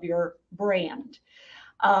part of your brand.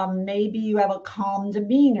 Maybe you have a calm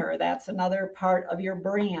demeanor. That's another part of your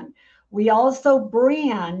brand. We also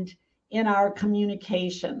brand in our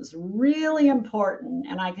communications, really important.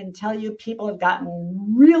 And I can tell you, people have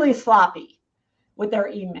gotten really sloppy with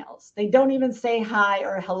their emails. They don't even say hi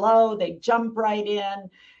or hello. They jump right in.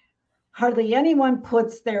 Hardly anyone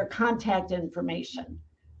puts their contact information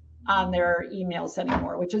on their emails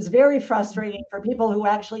anymore, which is very frustrating for people who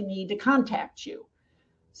actually need to contact you.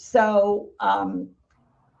 So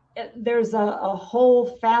there's a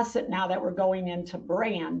whole facet now that we're going into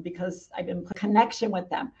brand, because I've been in connection with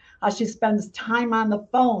them. She spends time on the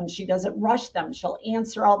phone. She doesn't rush them. She'll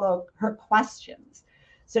answer all her questions.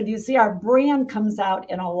 So do you see, our brand comes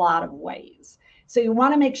out in a lot of ways. So you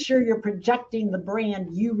want to make sure you're projecting the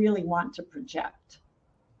brand you really want to project.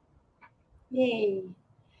 Yay.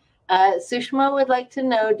 Sushma would like to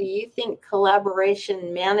know, do you think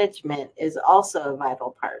collaboration management is also a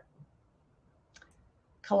vital part?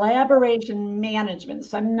 Collaboration management.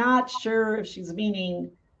 So I'm not sure if she's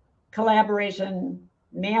meaning collaboration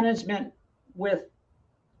management with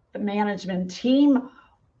the management team,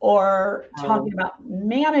 or talking about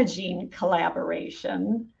managing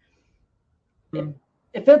collaboration.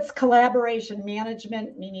 If it's collaboration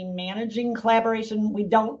management, meaning managing collaboration, we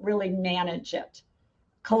don't really manage it.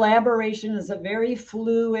 Collaboration is a very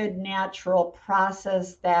fluid, natural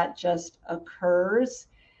process that just occurs,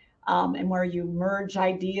 and where you merge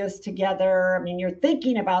ideas together. I mean, you're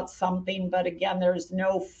thinking about something, but again, there's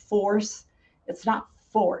no force. It's not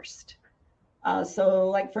forced. So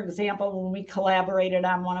like, for example, when we collaborated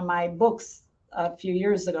on one of my books a few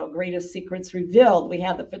years ago, Greatest Secrets Revealed, we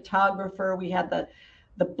had the photographer, we had the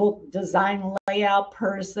book design layout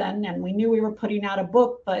person, and we knew we were putting out a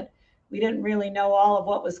book, but we didn't really know all of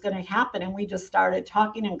what was going to happen. And we just started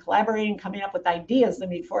talking and collaborating, coming up with ideas.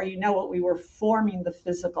 And before you know it, we were forming the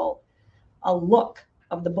physical look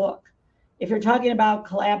of the book. If you're talking about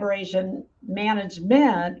collaboration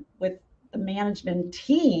management with the management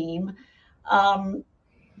team,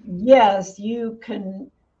 yes, you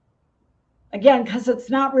can, again, because it's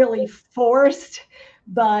not really forced,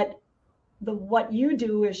 but what you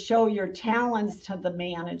do is show your talents to the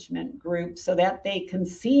management group so that they can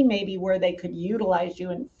see maybe where they could utilize you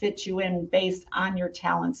and fit you in based on your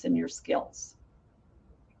talents and your skills.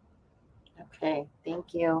 Okay,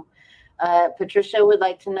 thank you. Patricia would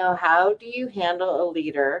like to know, how do you handle a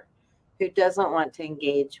leader who doesn't want to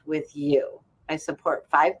engage with you? I support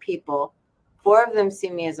 5 people. 4 of them see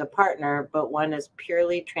me as a partner, but 1 is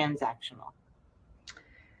purely transactional.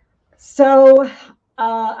 So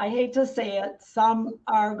I hate to say it, some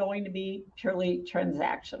are going to be purely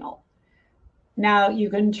transactional. Now, you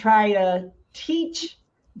can try to teach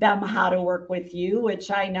them how to work with you, which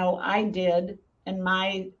I know I did when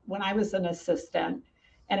I was an assistant.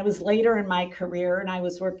 And it was later in my career, and I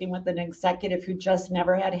was working with an executive who just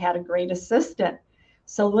never had a great assistant.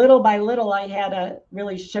 So little by little, I had to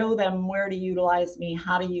really show them where to utilize me,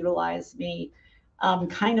 how to utilize me,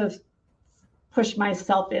 kind of push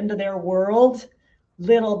myself into their world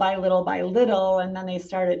little by little by little. And then they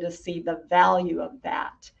started to see the value of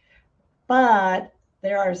that. But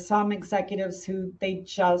there are some executives who they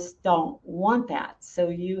just don't want that. So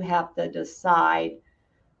you have to decide,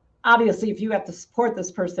 obviously, if you have to support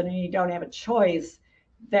this person and you don't have a choice,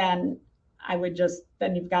 then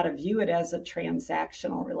then you've got to view it as a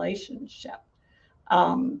transactional relationship.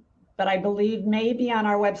 But I believe maybe on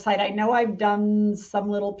our website, I know I've done some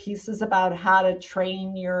little pieces about how to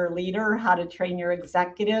train your leader, how to train your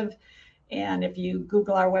executive. And if you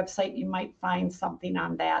Google our website, you might find something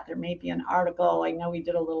on that. There may be an article. I know we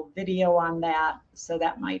did a little video on that, so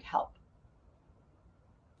that might help.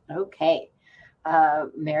 Okay.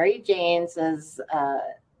 Mary Jane says,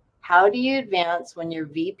 how do you advance when your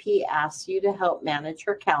VP asks you to help manage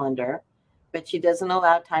her calendar, but she doesn't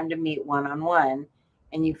allow time to meet one-on-one,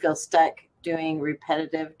 and you feel stuck doing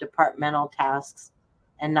repetitive departmental tasks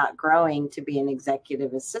and not growing to be an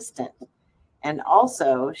executive assistant. And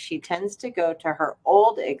also, she tends to go to her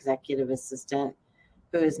old executive assistant,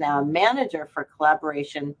 who is now a manager for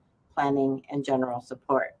collaboration, planning, and general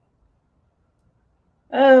support.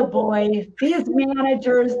 Oh boy, these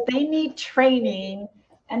managers, they need training.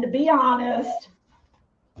 And to be honest,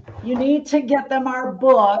 you need to get them our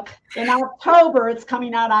book in October. It's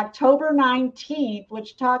coming out October 19th,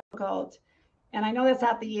 which talks about, and I know that's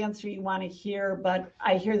not the answer you want to hear, but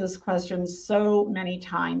I hear this question so many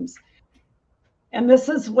times. And this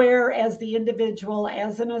is where, as the individual,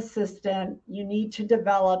 as an assistant, you need to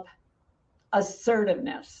develop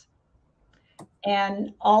assertiveness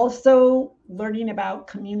and also learning about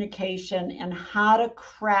communication and how to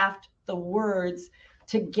craft the words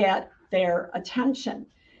to get their attention.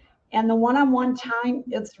 And the one-on-one time,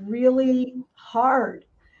 it's really hard.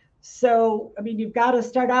 So, I mean, you've got to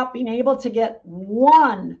start out being able to get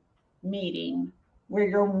one meeting where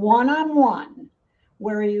you're one-on-one,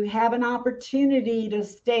 where you have an opportunity to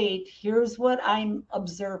state, here's what I'm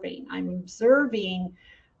observing. I'm observing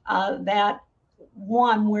that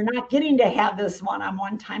one, we're not getting to have this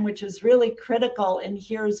one-on-one time, which is really critical, and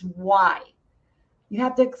here's why. You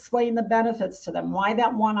have to explain the benefits to them, why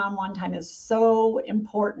that one-on-one time is so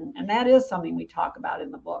important. And that is something we talk about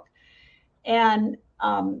in the book. And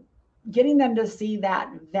getting them to see that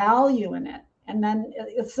value in it. And then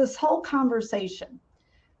it's this whole conversation,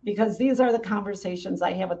 because these are the conversations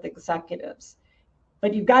I have with executives.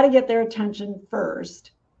 But you've got to get their attention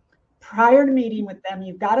first. Prior to meeting with them,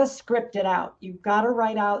 you've got to script it out. You've got to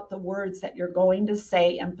write out the words that you're going to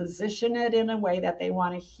say and position it in a way that they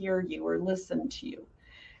want to hear you or listen to you.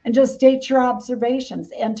 And just state your observations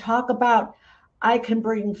and talk about, I can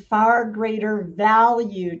bring far greater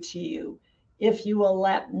value to you if you will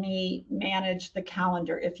let me manage the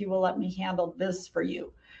calendar, if you will let me handle this for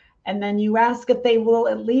you. And then you ask if they will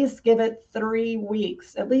at least give it 3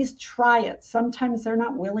 weeks, at least try it. Sometimes they're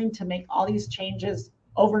not willing to make all these changes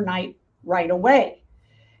overnight right away.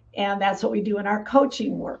 And that's what we do in our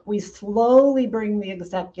coaching work. We slowly bring the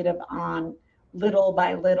executive on little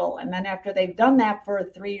by little. And then after they've done that for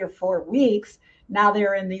 3 or 4 weeks, now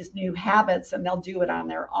they're in these new habits and they'll do it on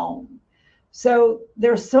their own. So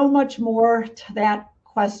there's so much more to that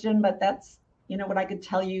question, but that's, what I could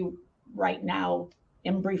tell you right now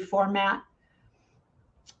in brief format.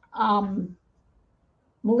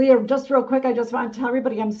 Malia, just real quick, I just want to tell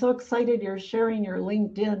everybody I'm so excited you're sharing your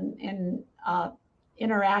LinkedIn and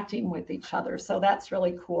interacting with each other. So that's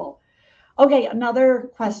really cool. Okay,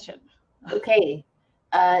 another question. Okay.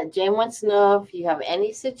 Jane wants to know if you have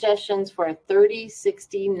any suggestions for a 30,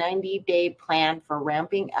 60, 90-day plan for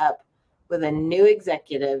ramping up with a new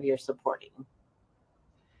executive you're supporting.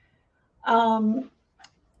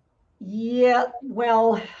 Yeah,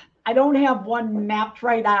 well, I don't have one mapped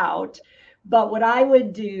right out, but what I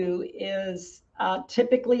would do is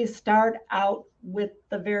typically start out with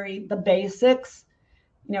the basics.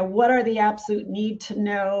 What are the absolute need to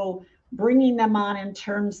know, bringing them on in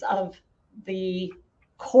terms of the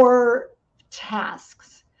core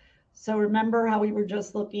tasks. So remember how we were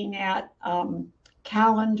just looking at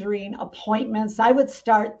calendaring appointments. I would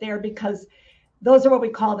start there because those are what we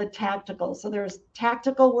call the tactical. So there's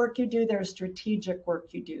tactical work you do, there's strategic work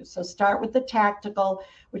you do. So start with the tactical,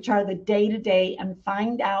 which are the day-to-day, and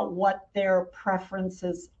find out what their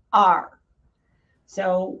preferences are.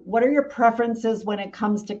 So what are your preferences when it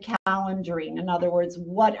comes to calendaring? In other words,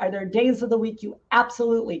 what are there days of the week you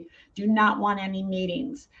absolutely do not want any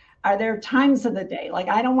meetings? Are there times of the day? Like,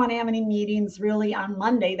 I don't want to have any meetings really on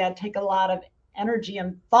Monday that take a lot of energy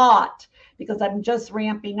and thought because I'm just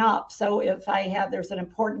ramping up. So if there's an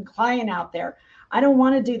important client out there, I don't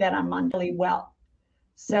want to do that on Monday well.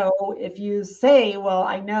 So if you say, well,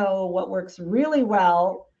 I know what works really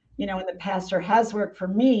well, in the past, or has worked for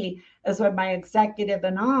me, is when my executive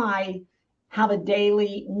and I have a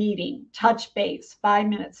daily meeting, touch base, 5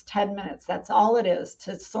 minutes, 10 minutes. That's all it is,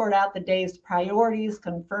 to sort out the day's priorities,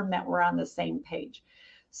 confirm that we're on the same page.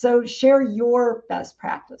 So share your best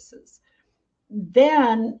practices.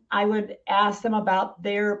 Then I would ask them about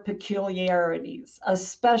their peculiarities,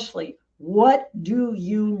 especially what do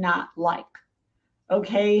you not like?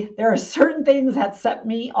 Okay, there are certain things that set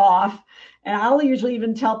me off. And I'll usually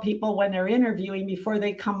even tell people when they're interviewing before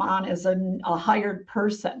they come on as a hired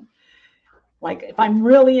person. Like, if I'm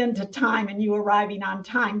really into time and you arriving on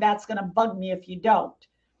time, that's going to bug me if you don't.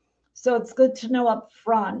 So it's good to know up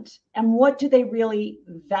front, and what do they really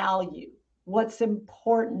value? What's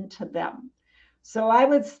important to them? So I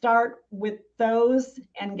would start with those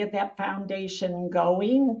and get that foundation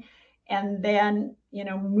going. and then,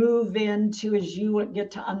 move into, as you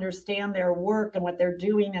get to understand their work and what they're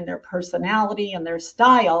doing and their personality and their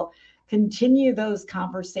style, continue those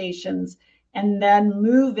conversations, and then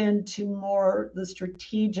move into more the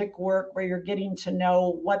strategic work where you're getting to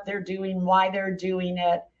know what they're doing, why they're doing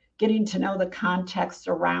it, getting to know the context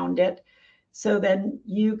around it. So then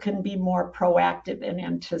you can be more proactive and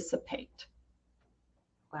anticipate.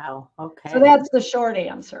 Wow. Okay. So that's the short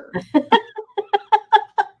answer.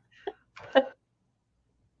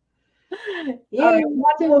 Yeah. All right,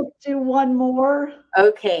 we'll do one more.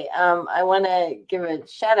 Okay. I want to give a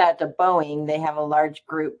shout out to Boeing. They have a large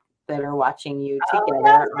group that are watching you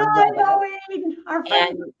together. Boeing. Our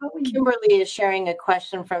friend Boeing. Kimberly is sharing a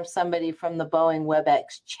question from somebody from the Boeing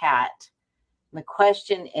WebEx chat. And the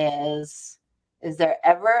question is there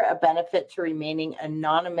ever a benefit to remaining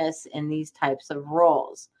anonymous in these types of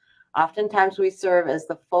roles? Oftentimes we serve as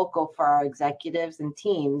the focal for our executives and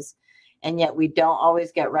teams, and yet we don't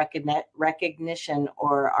always get recognition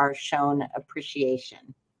or are shown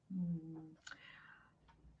appreciation.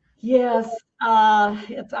 Yes,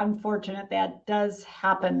 it's unfortunate that does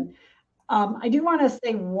happen. I do want to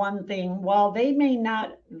say one thing. While they may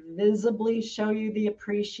not visibly show you the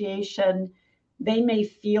appreciation, they may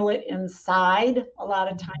feel it inside. A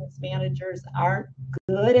lot of times managers aren't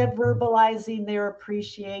good at verbalizing their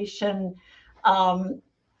appreciation,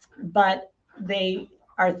 but they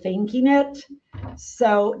are thinking it.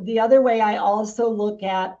 So the other way I also look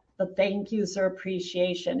at the thank yous or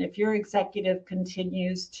appreciation. If your executive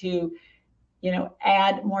continues to,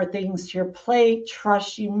 add more things to your plate,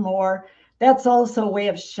 trust you more, that's also a way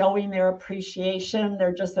of showing their appreciation.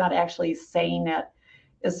 They're just not actually saying it.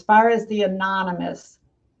 As far as the anonymous,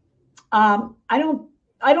 I don't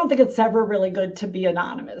think it's ever really good to be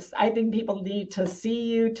anonymous. I think people need to see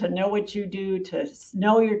you, to know what you do, to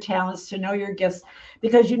know your talents, to know your gifts,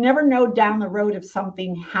 because you never know down the road if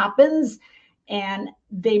something happens and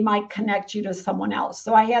they might connect you to someone else.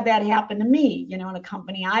 So I had that happen to me, in a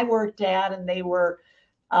company I worked at, and they were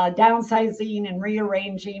downsizing and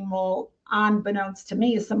rearranging. Well, unbeknownst to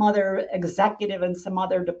me, some other executive in some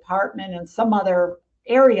other department and some other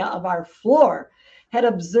area of our floor had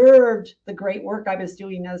observed the great work I was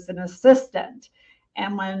doing as an assistant.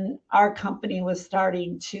 And when our company was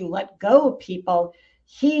starting to let go of people,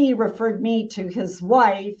 he referred me to his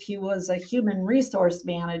wife. He was a human resource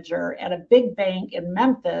manager at a big bank in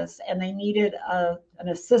Memphis, and they needed an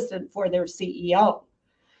assistant for their CEO.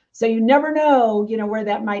 So you never know, where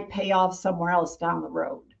that might pay off somewhere else down the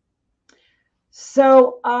road.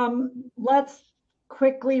 So let's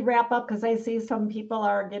quickly wrap up, because I see some people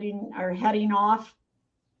are heading off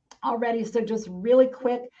already. So just really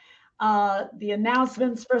quick, the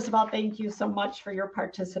announcements. First of all, thank you so much for your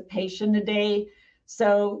participation today.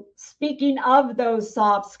 So speaking of those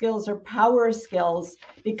soft skills or power skills,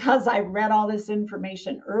 because I read all this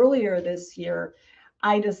information earlier this year,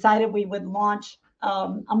 I decided we would launch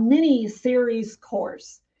a mini series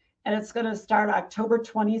course, and it's going to start October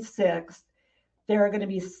 26th. There are going to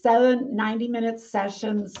be 7 90-minute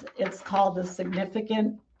sessions. It's called the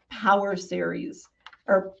Significant Power Series,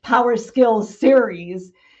 or Power Skills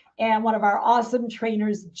Series. And one of our awesome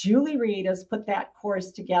trainers, Julie Reed, has put that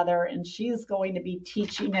course together, and she's going to be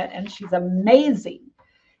teaching it, and she's amazing.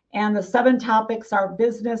 And the 7 topics are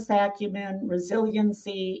business acumen,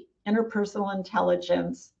 resiliency, interpersonal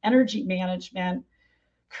intelligence, energy management,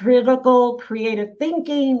 critical creative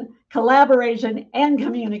thinking, collaboration, and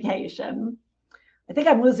communication. I think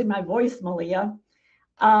I'm losing my voice, Malia.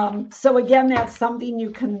 So again, that's something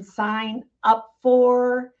you can sign up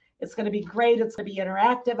for. It's going to be great. It's going to be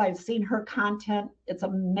interactive. I've seen her content. It's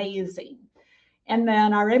amazing. And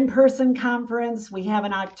then our in-person conference we have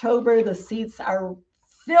in October. The seats are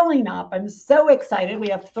filling up. I'm so excited. We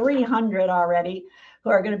have 300 already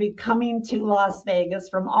who are going to be coming to Las Vegas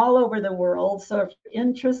from all over the world. So if you're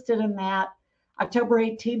interested in that, October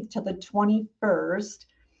 18th to the 21st.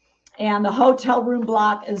 And the hotel room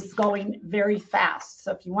block is going very fast.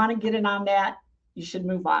 So if you want to get in on that, you should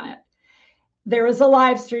move on it. There is a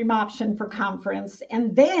live stream option for conference.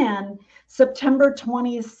 And then September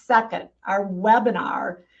 22nd, our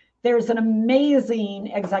webinar, there's an amazing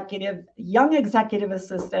young executive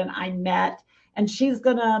assistant I met, and she's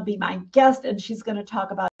going to be my guest, and she's going to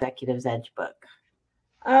talk about Executive's Edge book.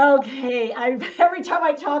 Okay. Every time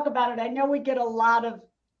I talk about it, I know we get a lot of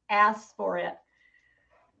asks for it.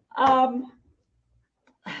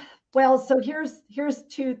 Well, so here's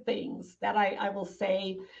 2 things that I will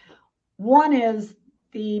say. One is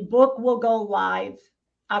the book will go live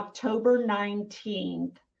October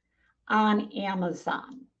 19th on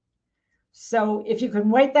Amazon. So if you can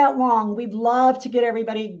wait that long, we'd love to get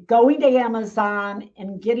everybody going to Amazon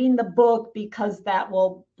and getting the book, because that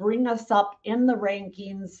will bring us up in the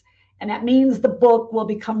rankings. And that means the book will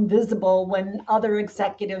become visible when other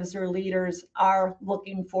executives or leaders are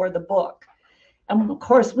looking for the book. And of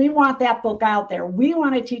course, we want that book out there. We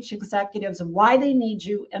want to teach executives why they need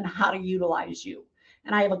you and how to utilize you.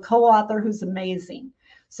 And I have a co-author who's amazing.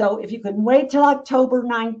 So if you can wait till October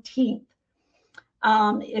 19th,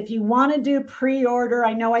 if you want to do pre-order,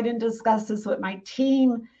 I know I didn't discuss this with my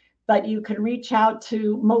team, but you can reach out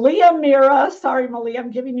to Malia Mira. Sorry, Malia,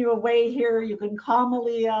 I'm giving you away here. You can call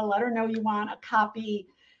Malia, let her know you want a copy.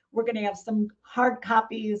 We're going to have some hard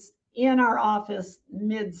copies in our office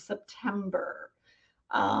mid-September.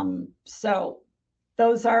 So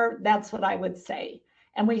that's what I would say.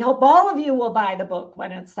 And we hope all of you will buy the book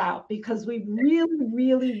when it's out, because we really,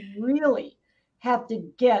 really, really have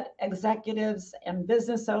to get executives and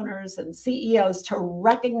business owners and CEOs to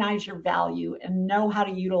recognize your value and know how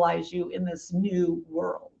to utilize you in this new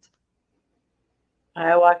world.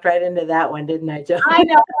 I walked right into that one, didn't I, Joan? I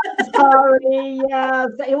know. Sorry. Yes.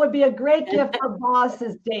 It would be a great gift for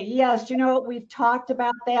Bosses Day. Yes. You know, we've talked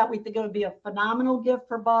about that. We think it would be a phenomenal gift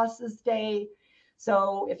for Bosses Day.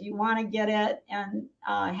 So if you want to get it and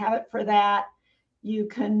have it for that, you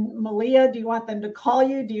can. Malia, do you want them to call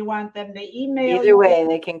you? Do you want them to email you? Either way,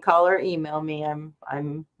 they can call or email me.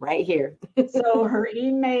 I'm right here. So her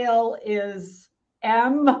email is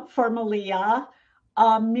M for Malia,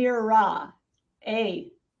 Amira,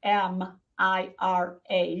 AMIRA.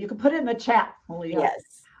 You can put it in the chat, Malia.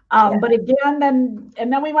 Yes. But again,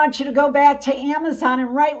 then we want you to go back to Amazon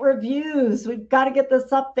and write reviews. We've got to get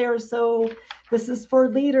this up there. So this is for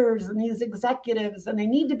leaders and these executives, and they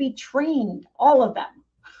need to be trained, all of them.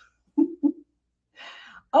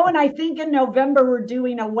 Oh, and I think in November, we're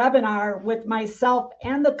doing a webinar with myself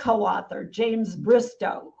and the co-author, James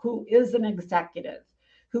Bristow, who is an executive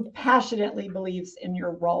who passionately believes in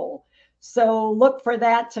your role. So look for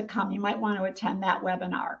that to come. You might want to attend that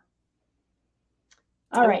webinar.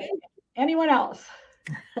 All right. Anyone else?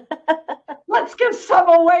 Let's give some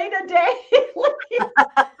away today.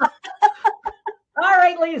 All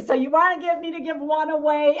right, Lisa, you want to get me to give one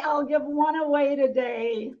away? I'll give one away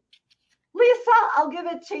today. Lisa, I'll give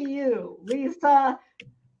it to you. Lisa,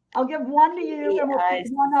 I'll give one to you, and we'll pick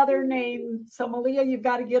one other name. So Malia, you've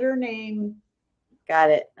got to get her name.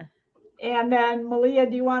 Got it. And then Malia,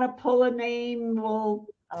 do you want to pull a name?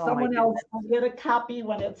 Someone else will get a copy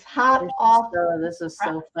when it's hot off. This is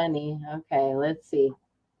so funny. Okay, let's see.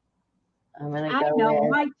 I'm gonna go. I know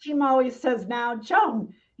my team always says now,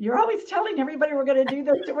 Joan, you're always telling everybody we're going to do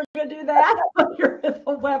this and we're going to do that. You're at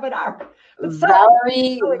the webinar.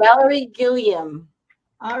 Valerie Gilliam.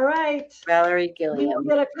 All right. Valerie Gilliam. You'll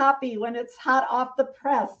get a copy when it's hot off the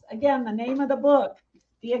press. Again, the name of the book,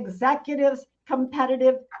 The Executive's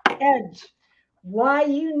Competitive Edge. Why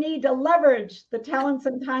you need to leverage the talents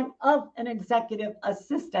and time of an executive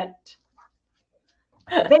assistant.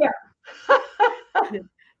 There.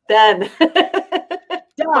 Done.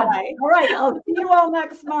 Done. All right. I'll see you all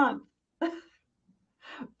next month.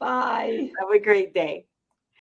 Bye. Have a great day.